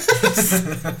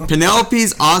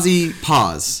 Penelope's Aussie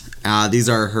Paws. These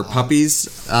are her puppies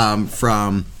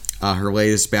from her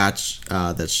latest batch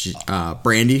that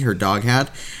Brandy, her dog, had.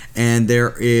 And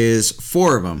there is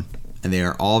 4 of them. And they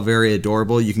are all very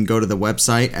adorable. You can go to the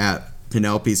website at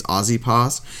Penelope's Aussie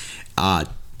Paws.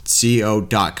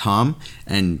 co.com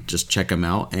and just check them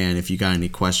out. And if you got any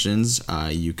questions,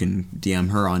 you can DM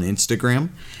her on Instagram.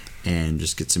 and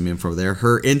just get some info there.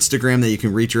 Her Instagram that you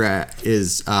can reach her at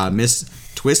is Miss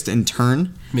Twist and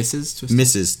Turn.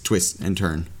 Mrs. Twist and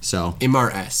Turn. So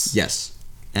MRS. yes,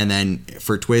 and then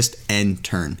for Twist and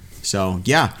Turn. So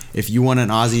yeah, if you want an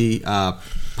Aussie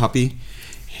puppy,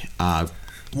 go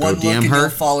One look DM and her. you'll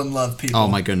fall in love, people. Oh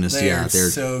my goodness, They're yeah, they're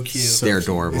so cute. They're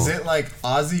adorable. Is it like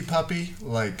Aussie puppy?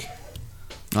 Like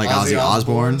Ozzy Ozzy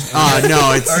Osbourne? Osbourne?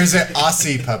 No, it's or is it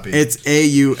Aussie puppy? it's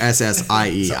AUSSIE. It's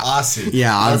Aussie.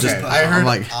 Yeah, I'm Okay, just I heard I'm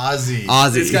like Aussie.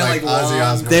 Ozzy. It's got like Ozzy long,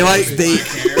 Osbourne. they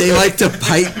like to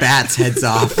bite bats' heads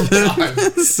off.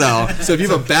 So So if you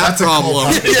have a bat That's a cool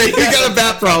problem, puppy. yeah, you got a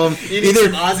bat problem. need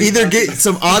some Ozzy Either puppies. get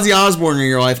some Ozzy Osbourne in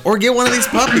your life or get one of these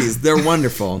puppies. They're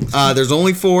wonderful. There's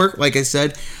only 4, like I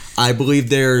said. I believe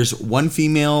there's 1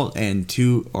 female and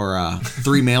 2 or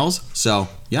 3 males. So I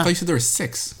yeah, thought you said there were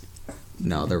 6.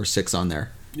 no, there were 6 on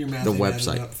there. Your math The ain't adding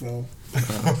website. up, Phil.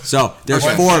 So there's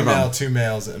One 4 of female, them. 2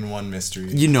 males, and 1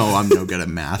 mystery. You know I'm no good at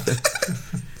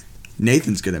math.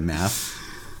 Nathan's good at math.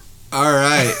 All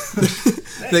right.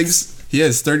 Thanks. He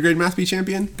is 3rd grade math bee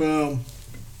champion. Boom.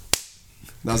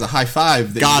 That was a high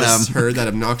five. That Got you just him. heard that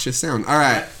obnoxious sound. All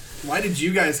right. Why did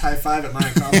you guys high five at my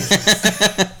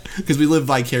accomplishment? Because we live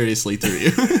vicariously through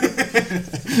you.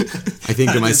 I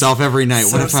think to myself every night,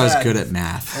 so what if I was sad. good at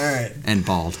math All right. and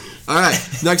bald? All right.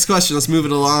 Next question. Let's move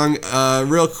it along.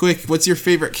 Real quick. What's your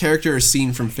favorite character or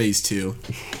scene from Phase 2?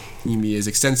 You can be as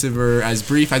extensive or as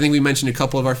brief. I think we mentioned a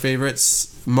couple of our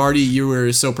favorites. Marty, you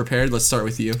were so prepared. Let's start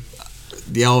with you.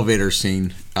 The elevator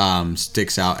scene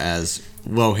sticks out as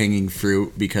low-hanging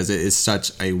fruit because it is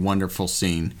such a wonderful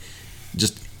scene.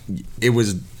 It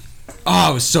was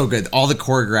so good. All the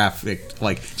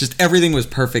choreographic, just everything was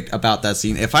perfect about that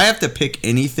scene. If I have to pick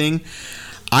anything,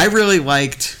 I really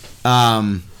liked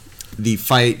the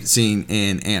fight scene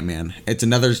in Ant-Man. It's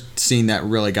another scene that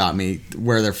really got me,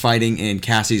 where they're fighting in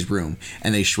Cassie's room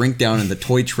and they shrink down and the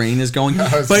toy train is going.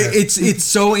 But it's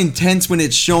so intense when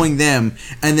it's showing them,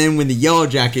 and then when the Yellow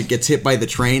Jacket gets hit by the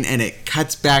train and it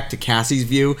cuts back to Cassie's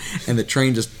view and the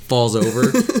train just falls over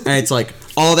and it's like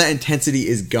all that intensity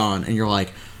is gone and you're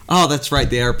like, oh, that's right,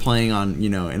 they are playing on,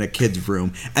 in a kid's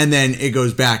room. And then it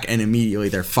goes back and immediately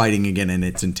they're fighting again and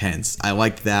it's intense. I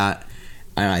liked that.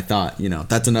 And I thought,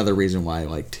 that's another reason why I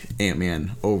liked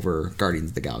Ant-Man over Guardians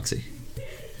of the Galaxy.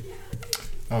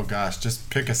 Oh gosh, just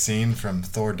pick a scene from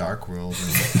Thor: Dark World.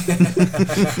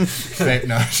 Fake,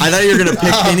 no. I thought you were going to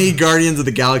pick any Guardians of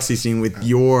the Galaxy scene with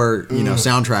your,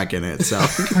 soundtrack in it. So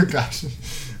Oh gosh.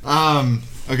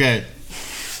 Okay.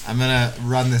 I'm gonna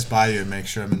run this by you and make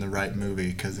sure I'm in the right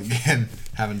movie because again,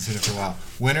 haven't seen it for a while.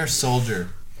 Winter Soldier.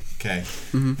 Okay.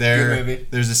 Good movie.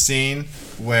 There's a scene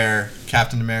where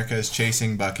Captain America is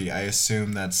chasing Bucky. I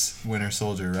assume that's Winter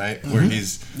Soldier, right? Where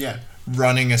he's Yeah.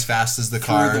 running as fast as the Through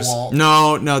cars. the wall.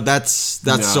 no, that's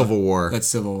No, Civil War. That's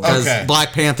Civil War. Because Okay.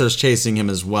 Black Panther's chasing him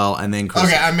as well, and then Chris.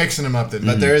 Okay, I'm mixing them up then.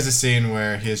 But there is a scene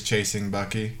where he is chasing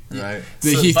Bucky, right? He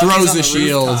So Bucky's throws on the the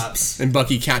shield, rooftops. and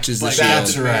Bucky catches the Like, shield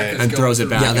That's right. and throws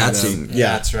it back. Yeah, at that him. scene.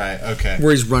 Yeah, That's right. Okay.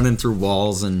 where he's running through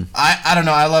walls and. I don't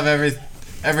know. I love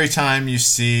every time you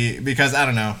see, because I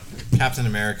don't know, Captain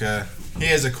America, he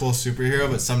is a cool superhero,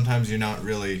 but sometimes you're not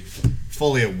really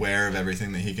fully aware of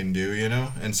everything that he can do,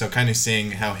 And so kind of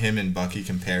seeing how him and Bucky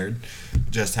compared,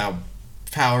 just how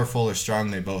powerful or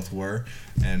strong they both were,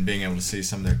 and being able to see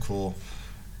some of their cool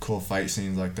fight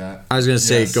scenes like that. I was gonna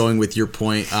say, Yes. going with your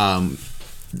point,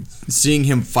 seeing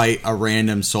him fight a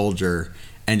random soldier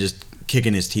and just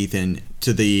kicking his teeth in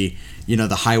to the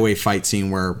the highway fight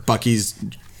scene where Bucky's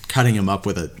cutting him up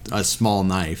with a small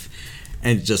knife,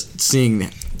 and just seeing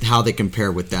how they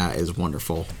compare with that is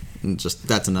wonderful. And just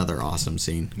that's another awesome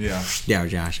scene. Yeah. Yeah,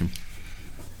 Josh.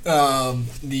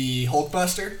 The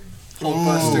Hulkbuster.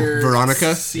 Hulkbuster.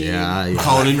 Veronica? scene. Yeah.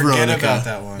 Colin and Forget Veronica. about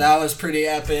that one. That was pretty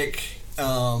epic.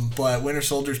 But Winter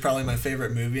Soldier is probably my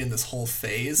favorite movie in this whole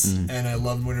phase, and I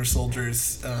loved Winter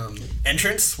Soldier's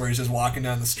entrance, where he's just walking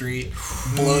down the street,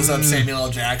 blows up Samuel L.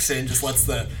 Jackson, just lets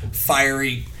the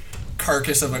fiery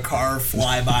carcass of a car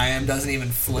fly by him, doesn't even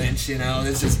flinch.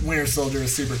 It's just Winter Soldier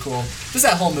is super cool. Just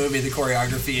that whole movie, the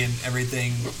choreography and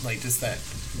everything, just that.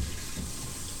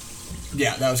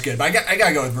 Yeah, that was good. But I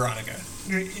gotta go with Veronica.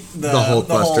 The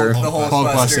Hulkbuster. The Hulkbuster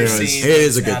Hulkbuster is- scene. it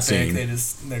is a good epic. scene.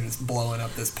 They're just blowing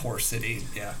up this poor city.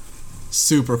 Yeah.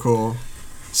 Super cool.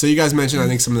 So you guys mentioned, I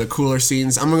think, some of the cooler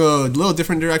scenes. I'm gonna go a little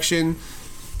different direction.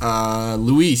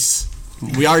 Luis.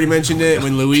 We already mentioned it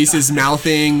when Luis is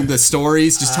mouthing the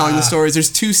stories, just telling the stories. There's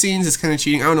 2 scenes. It's kind of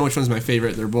cheating. I don't know which one's my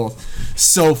favorite. They're both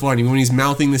so funny when he's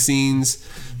mouthing the scenes.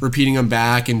 repeating them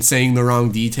back and saying the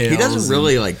wrong details. He doesn't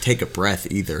really like take a breath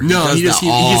either. No, he does he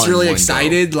that all gets really in one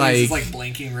excited. go. Like, He's just like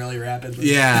blinking really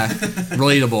rapidly. yeah,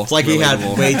 relatable. It's like he had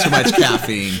way too much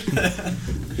caffeine.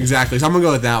 Exactly. So I'm gonna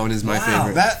go with that one as my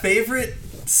favorite. That favorite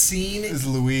scene Is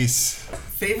Luis.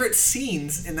 favorite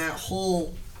scenes in that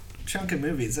whole chunk of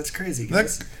movies. That's crazy,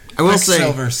 guys. I will say,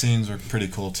 Quicksilver scenes were pretty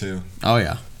cool too. oh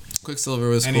yeah, Quicksilver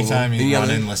was Anytime cool. you Any run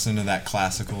other, in listening to that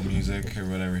classical music or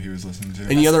whatever he was listening to.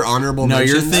 any other honorable no,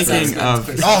 you're mentions? thinking of.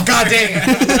 Oh god dang it!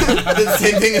 I did the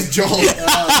same thing as Joel.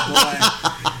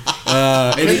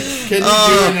 Can you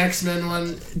do an X-Men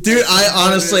one? Dude,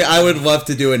 I would love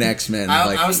to do an X-Men.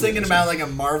 I was thinking about like a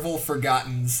Marvel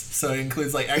Forgottens, so it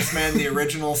includes like X-Men, the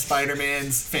original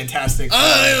Spider-Man's, Fantastic Four.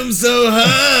 I am so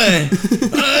high,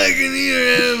 I can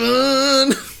hear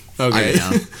heaven. Okay.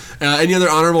 Any other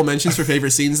honorable mentions for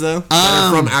favorite scenes though?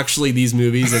 That are from actually these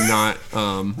movies and not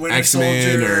Winter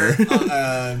X-Men or.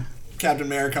 Soldier, Captain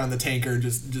America on the tanker,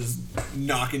 just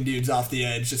knocking dudes off the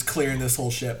edge, just clearing this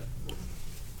whole ship.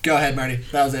 Go ahead, Marty.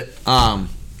 That was it. I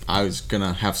was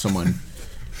gonna have someone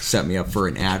set me up for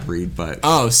an ad read, but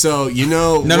Oh, so you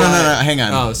know? no, hang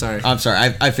on. Oh, sorry. I'm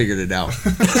sorry. I figured it out.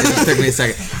 It just took me a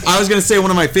second. I was gonna say one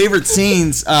of my favorite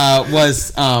scenes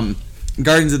was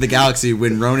Guardians of the Galaxy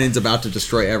when Ronan's about to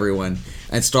destroy everyone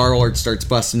and Star-Lord starts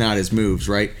busting out his moves,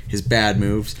 right? His bad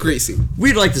moves. Great scene.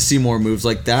 We'd like to see more moves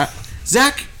like that.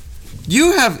 Zach, do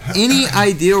you have any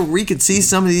idea where we could see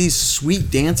some of these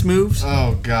sweet dance moves?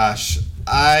 Oh gosh,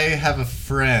 I have a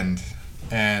friend,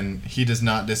 and he does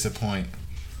not disappoint.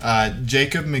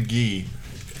 Jacob McGee.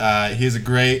 He's a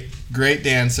great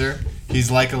dancer. He's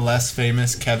like a less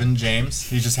famous Kevin James.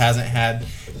 He just hasn't had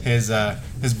his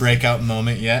breakout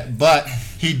moment yet. But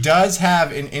he does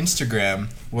have an Instagram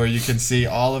where you can see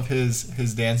all of his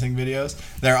dancing videos.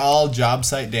 They're all job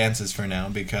site dances for now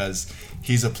because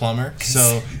he's a plumber.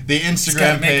 So the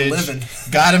Instagram page,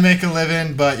 gotta make a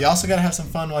living, but you also gotta have some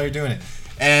fun while you're doing it.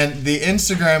 And the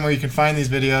Instagram where you can find these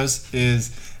videos is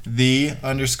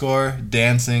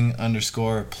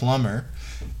 _dancing_plumber.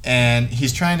 And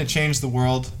he's trying to change the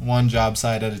world one job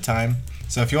site at a time.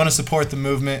 So if you want to support the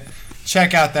movement,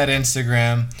 check out that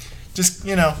Instagram. Just,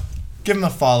 give him a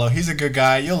follow. He's a good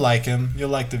guy. You'll like him.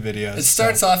 You'll like the videos. It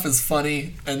starts off as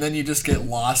funny, and then you just get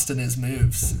lost in his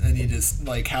moves, and you just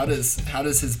like, how does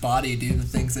his body do the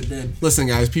things it did? Listen,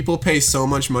 guys, people pay so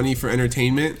much money for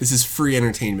entertainment. This is free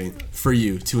entertainment for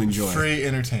you to enjoy. Free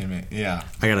entertainment, yeah.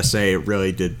 I gotta say, it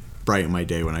really did brighten my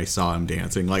day when I saw him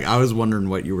dancing. Like, I was wondering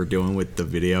what you were doing with the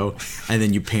video, and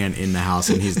then you pan in the house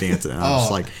and he's dancing, and I was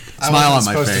just like, smile on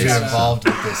my supposed face. to be involved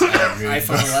with this ad read,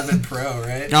 iPhone 11 Pro,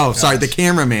 right? Oh, sorry, the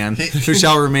cameraman, who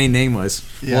shall remain nameless.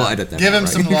 Yeah. We'll edit that Give out, him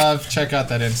right? some love. Check out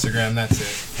that Instagram. That's it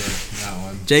for that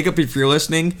one. Jacob, if you're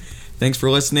listening, thanks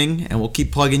for listening, and we'll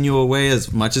keep plugging you away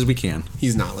as much as we can.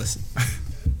 He's not listening.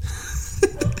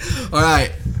 All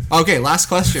right. Okay, last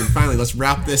question. Finally, let's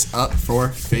wrap this up for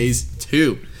phase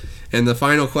 2. And the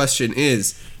final question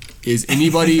is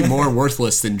anybody more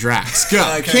worthless than Drax? Go.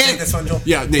 Can I take this one, Joel?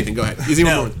 Yeah, Nathan, go ahead. Is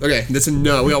anyone more? Okay, that's a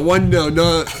no. We got one no.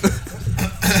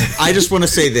 I just want to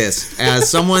say this. As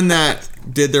someone that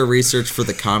did their research for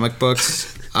the comic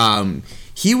books,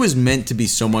 he was meant to be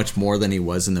so much more than he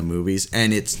was in the movies,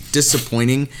 and it's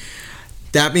disappointing.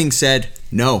 That being said,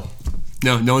 no.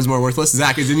 No one's more worthless.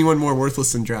 Zach, is anyone more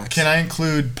worthless than Drax? Can I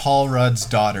include Paul Rudd's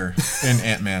daughter in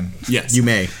Ant-Man? Yes. You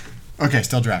may. Okay,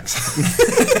 still Drax.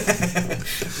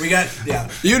 We got, yeah.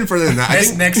 Even further than that. I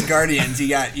think Next Guardians,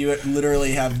 you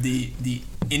literally have the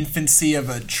infancy of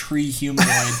a tree humanoid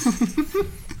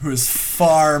who is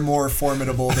far more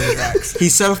formidable than Drax. He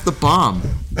set off the bomb,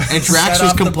 and Drax Set was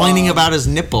off the complaining bomb. about his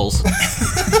nipples.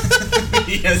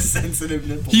 He has sensitive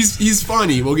nipples. he's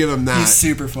funny. We'll give him that. He's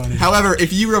super funny. However,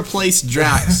 if you replace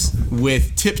Drax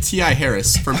with Tip T.I.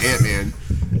 Harris from Ant-Man,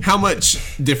 how much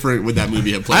different would that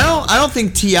movie have played? I don't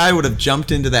think T.I. would have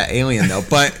jumped into that alien though,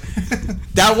 but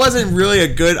that wasn't really a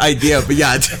good idea. But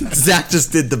yeah, Zach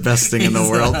just did the best thing in the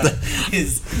world.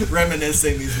 He's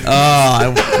reminiscing these movies.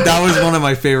 That was one of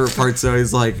my favorite parts though.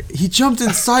 He's like, he jumped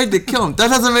inside to kill him. That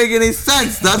doesn't make any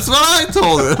sense. That's what I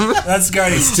told him. That's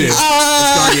Guardians 2.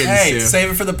 Guardians Hey, 2. save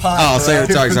it for the pod. Oh, bro.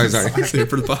 sorry. Save it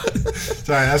for the pod.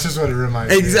 Sorry, that's just what it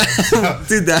reminds me. Exactly.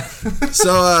 Dude, that.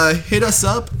 So hit us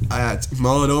up at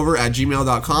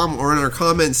mullitover@gmail.com or in our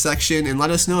comments section and let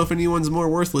us know if anyone's more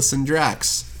worthless than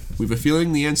Drax. We have a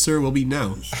feeling the answer will be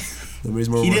no. Nobody's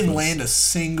more He worthless. didn't land a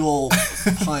single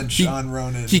punch on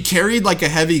Ronan. He carried like a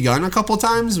heavy gun a couple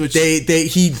times, which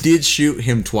He did shoot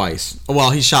him twice.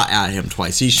 Well, he shot at him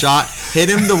twice. Hit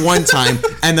him the one time,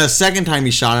 and the second time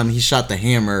he shot him, he shot the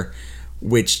hammer,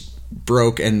 which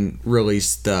broke and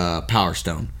released the Power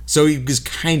Stone. So he was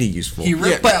kind of useful. He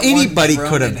ripped but that anybody one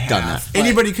could drone have in done half. that.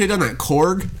 Anybody could have done that.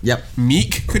 Korg. Yep.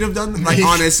 Meek could have done that. Like,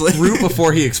 honestly. Groot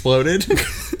before he exploded.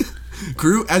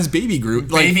 Groot as Baby Groot.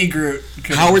 Like, Baby Groot.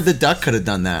 Howard the Duck could have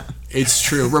done that. it's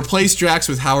true. Replace Drax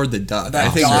with Howard the Duck. That I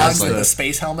think dog that's with the the...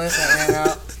 space helmet that ran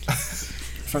out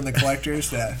from the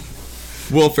collectors. Yeah.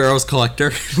 Will Ferrell's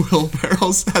collector. Will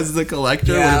Ferrell's as the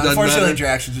collector would Yeah. have done Unfortunately, better.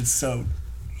 Drax is just so.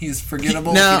 He's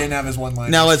forgettable. Now- He didn't have his one-liner.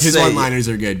 Now let's His say, one-liners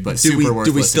are good, but do super we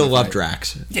worthless. still in a love fight.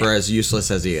 Drax Yeah. for as useless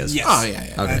as he is? Yes. Oh,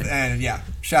 yeah. Okay. And yeah,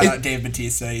 shout out Dave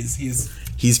Bautista.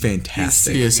 He's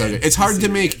fantastic. He is so good. It's hard to He's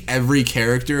make every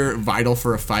character vital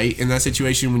for a fight in that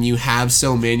situation when you have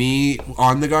so many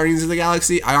on the Guardians of the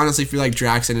Galaxy. I honestly feel like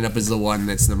Drax ended up as the one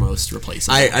that's the most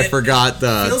replaceable. I forgot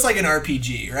the. feels like an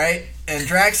RPG, right? And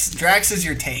Drax is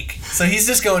your tank. So he's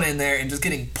just going in there and just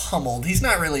getting pummeled. He's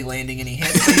not really landing any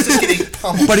hits. But he's just getting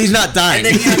pummeled. But he's not dying.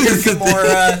 And then you have your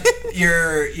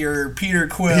Gamora, your Peter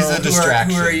Quill, He's a who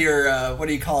distraction. are your what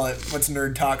do you call it? What's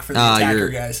nerd talk for the attacker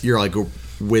guys? You're like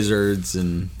wizards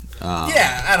and.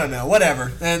 Yeah, I don't know,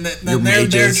 whatever. And Your then they're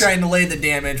mages. trying to lay the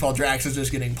damage while Drax is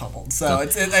just getting pummeled. So I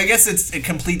guess it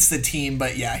completes the team,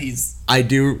 but yeah, he's I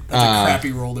do That's a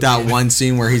crappy role to that be in. one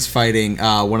scene where he's fighting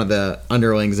one of the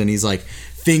underlings and he's like,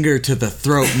 finger to the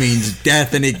throat means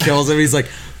death, and he kills him. He's like,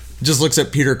 just looks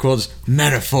at Peter Quill, just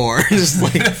metaphor, just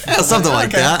like yeah, something like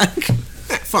that.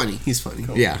 funny. He's funny.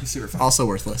 Yeah. he's super fun. Also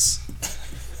worthless.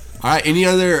 All right. Any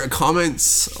other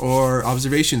comments or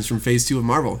observations from Phase 2 of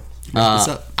Marvel? What's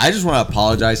up? I just want to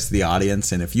apologize to the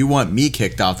audience, and if you want me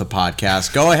kicked off the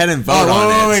podcast, go ahead and vote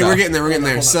on it. Wait, So- we're getting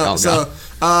there. Hold So,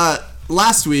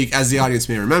 last week, as the audience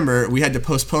may remember, we had to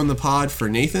postpone the pod for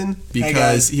Nathan because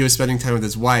guys. he was spending time with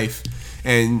his wife,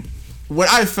 and what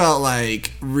I felt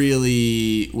like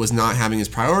really was not having his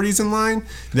priorities in line.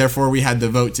 Therefore, we had the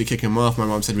vote to kick him off. My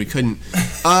mom said we couldn't.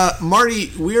 Marty,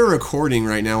 we're recording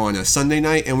right now on a Sunday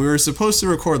night, and we were supposed to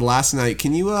record last night.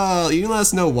 Can you let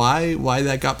us know why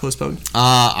that got postponed?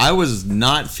 I was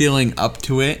not feeling up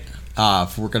to it.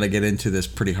 If we're gonna get into this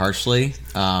pretty harshly,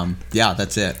 yeah,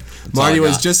 that's it. That's all Marty I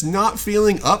was got. just not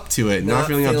feeling up to it. Not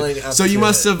feeling up to feeling it. up So you to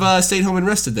must it. have stayed home and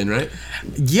rested then, right?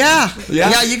 Yeah.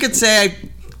 Yeah? You could say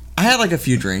I had like a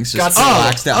few drinks, Got just some-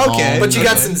 relaxed at okay. home. But you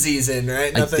got Okay. some Z's in,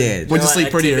 right? I did. Went to sleep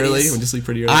pretty early. activities. Went to sleep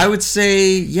pretty early. I would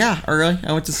say, yeah, early.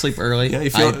 I went to sleep early. Yeah, you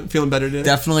I feeling better today?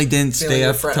 definitely didn't Feeling stay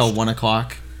up refreshed. till 1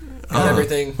 o'clock. And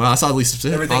everything. Well, I saw at least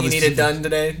Everything you needed done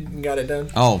today, you got it done.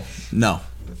 Oh no.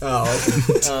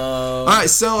 Oh, All right,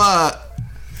 so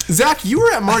Zach, you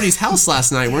were at Marty's house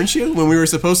last night, weren't you? When we were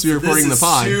supposed to be recording the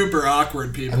pod. super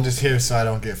awkward, people. I'm just here so I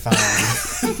don't get fined.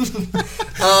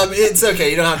 It's okay.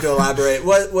 You don't have to elaborate.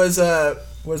 What was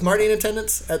Marty in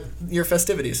attendance at your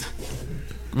festivities?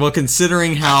 Well,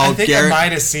 considering how I think I Garrett,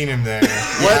 might have seen him there.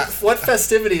 What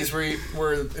festivities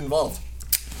were involved?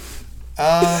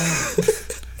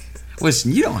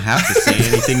 listen, you don't have to say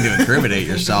anything to incriminate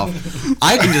yourself.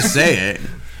 I can just say it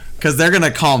because they're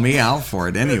gonna call me out for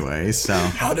it anyway. So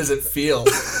How does it feel?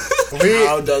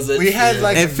 How does it? We had feel?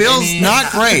 like it feels mini,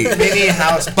 not great. mini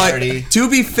house But party. to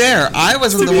be fair, I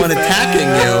wasn't the one attacking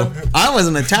you. I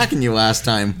wasn't attacking you last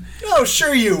time. Oh,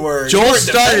 sure you were. You Joel weren't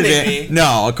started defending it. me.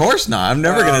 No, of course not. I'm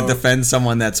never going Oh. to defend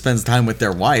someone that spends time with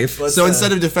their wife. Let's, So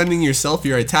instead of defending yourself,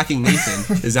 you're attacking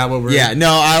Nathan. Is that what we're? Yeah,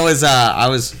 no, I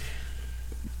was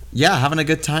yeah, having a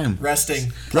good time.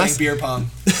 resting, playing Rest- beer pong,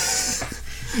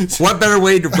 What better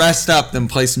way to rest up than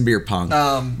play some beer pong?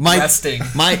 resting.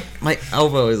 My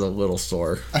elbow is a little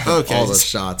sore. Okay. All those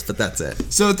shots, but that's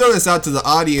it. So throw this out to the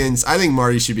audience. I think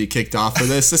Marty should be kicked off for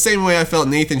this. The same way I felt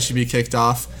Nathan should be kicked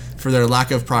off for their lack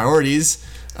of priorities.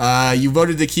 You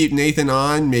voted to keep Nathan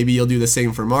on. Maybe you'll do the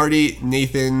same for Marty.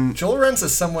 Nathan. Joel runs a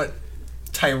somewhat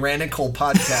tyrannical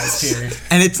podcast here.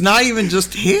 And it's not even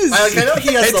just his. I know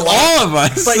he has it's the all of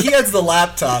us. But he has the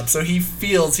laptop, so he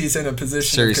feels he's in a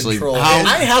position Seriously, of control. how- And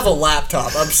I have a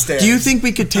laptop upstairs. Do you think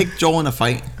we could take Joel in a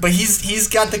fight? But he's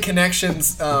got the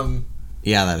connections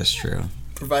Yeah, that is true.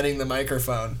 providing the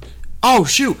microphone. Oh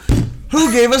shoot!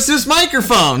 Who gave us this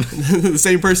microphone? The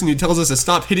same person who tells us to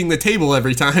stop hitting the table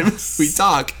every time we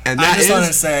talk. And I that just want to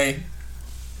is. say,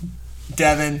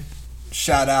 Devin,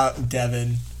 shout out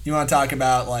Devin. You want to talk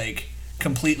about like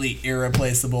completely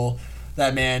irreplaceable?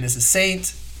 That man is a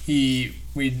saint. We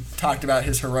talked about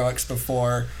his heroics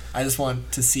before. I just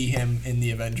want to see him in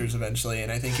the Avengers eventually,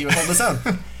 and I think he would hold his own.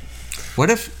 What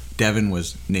if Devin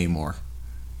was Namor?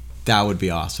 That would be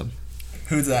awesome.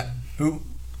 Who's that? Who?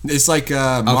 It's like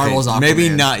Marvel's Aquaman. Maybe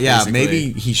not. Yeah, basically.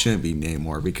 maybe he shouldn't be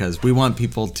Namor because we want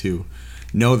people to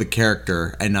know the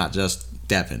character and not just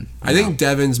Devin. I think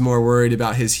Devin's more worried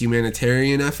about his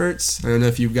humanitarian efforts. I don't know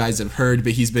if you guys have heard,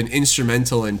 but he's been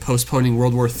instrumental in postponing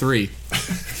World War III.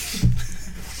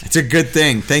 It's a good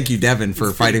thing. Thank you, Devin,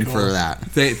 for fighting cool. for that.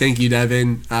 Thank you,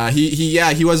 Devin.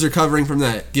 He was recovering from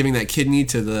giving that kidney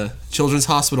to the Children's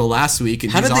Hospital last week.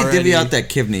 And How he's did they already, divvy out that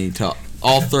kidney to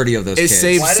all 30 of those It kids?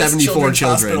 saved Why does 74 Children's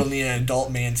children. Hospital need an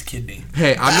adult man's kidney?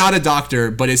 Hey, I'm not a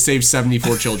doctor, but it saved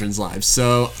 74 children's lives.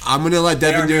 So I'm going to let They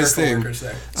Devin are do his miracle thing. workers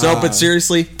there. So, but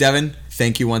seriously, Devin,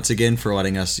 thank you once again for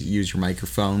letting us use your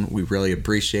microphone. We really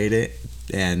appreciate it.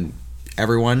 And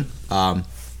everyone,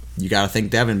 you got to thank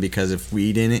Devin, because if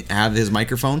we didn't have his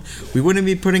microphone, we wouldn't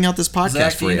be putting out this podcast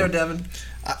Zach, do for you you. know Devin?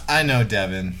 I know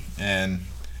Devin, and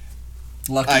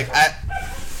Lucky.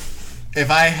 if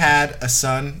I had a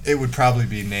son, it would probably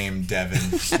be named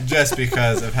Devin, just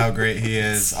because of how great he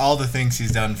is, all the things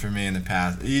he's done for me in the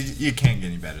past. You can't get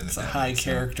any better than It's a Devin, high so.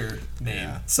 character name.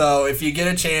 Yeah. So if you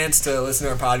get a chance to listen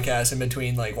to our podcast in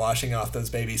between, like, washing off those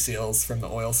baby seals from the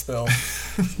oil spill,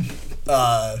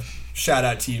 shout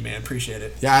out to you, man. Appreciate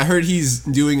it. Yeah, I heard he's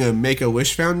doing a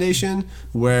Make-A-Wish Foundation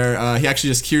where he actually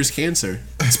just cures cancer.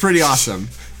 It's pretty awesome.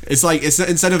 It's like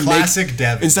instead of Classic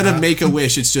Devin, instead huh? of make a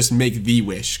wish, it's just make the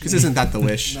wish. Because isn't that the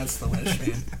wish? That's the wish,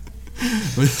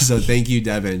 man. So thank you,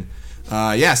 Devin.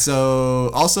 So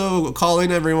also call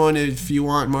in, everyone, if you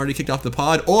want Marty kicked off the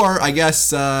pod, or I guess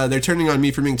they're turning on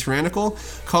me for being tyrannical.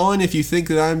 Call in if you think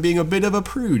that I'm being a bit of a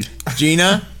prude.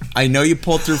 Gina, I know you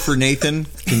pulled through for Nathan.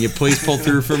 Can you please pull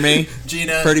through for me?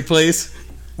 Gina, Pretty please?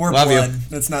 we're Love you. blood.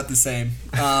 That's not the same.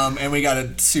 And we got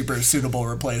a super suitable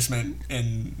replacement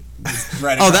in.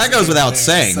 Right Oh, across that the goes table without there,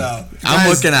 saying. So. I'm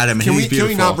Guys, looking at him and Can he's we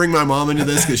beautiful. not bring my mom into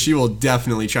this? Because she will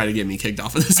definitely try to get me kicked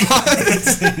off of this pod.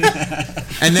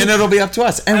 And then it'll be up to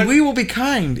us. And we will be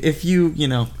kind if you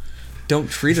don't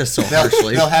treat us so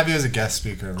harshly. They'll have you as a guest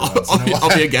speaker every once in a while.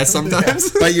 I'll be a guest sometimes.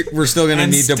 But we're still going to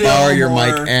And need to still borrow your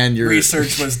more mic and your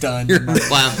research was done. your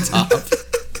laptop.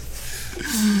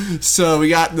 So we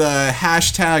got the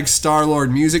hashtag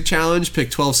StarLord Music Challenge.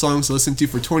 Pick 12 songs to listen to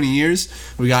for 20 years.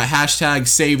 We got hashtag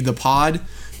Save the Pod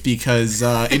because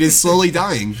it is slowly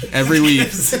dying every week.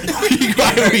 Week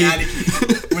by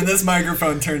week. When this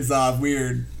microphone turns off,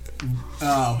 weird.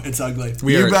 Oh, it's ugly.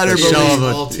 We You are better a believe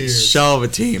all tears. show of a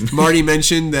team. Marty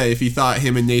mentioned that if he thought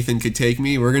him and Nathan could take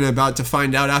me, we're about to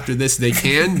find out after this they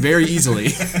can very easily.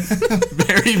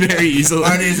 Very, very easily.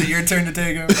 Marty, is it your turn to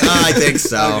take over? I think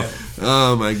so. Okay.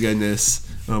 Oh my goodness.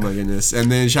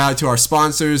 And then shout out to our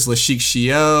sponsors, La Chic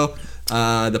Chio,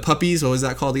 the puppies, what was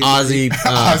that called again? Ozzy,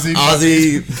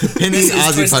 Ozzy Penny, This is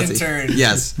Ozzy Twist and Putsy. Turn.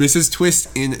 Yes. This is Twist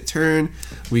in Turn.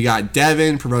 We got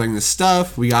Devin promoting the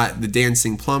stuff. We got the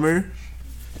Dancing Plumber.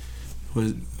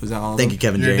 Was that all of Thank them? you,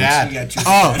 Kevin Your James. dad. You got your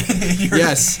Oh,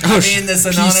 yes. I mean, this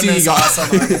anonymous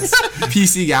awesome artist.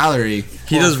 PC Gallery.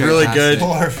 He does really good.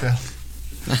 Poor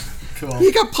Phil. Cool.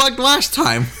 He got plugged last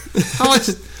time.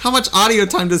 How much audio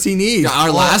time does he need? Yeah,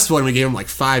 our last one, we gave him like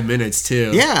 5 minutes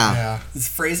too. Yeah. Yeah. Is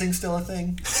phrasing still a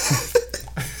thing?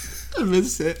 I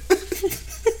miss it.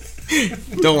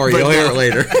 Don't worry, you'll hear it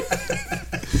later.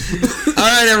 All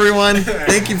right, everyone.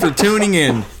 Thank you for tuning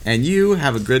in, and you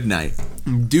have a good night.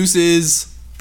 Deuces.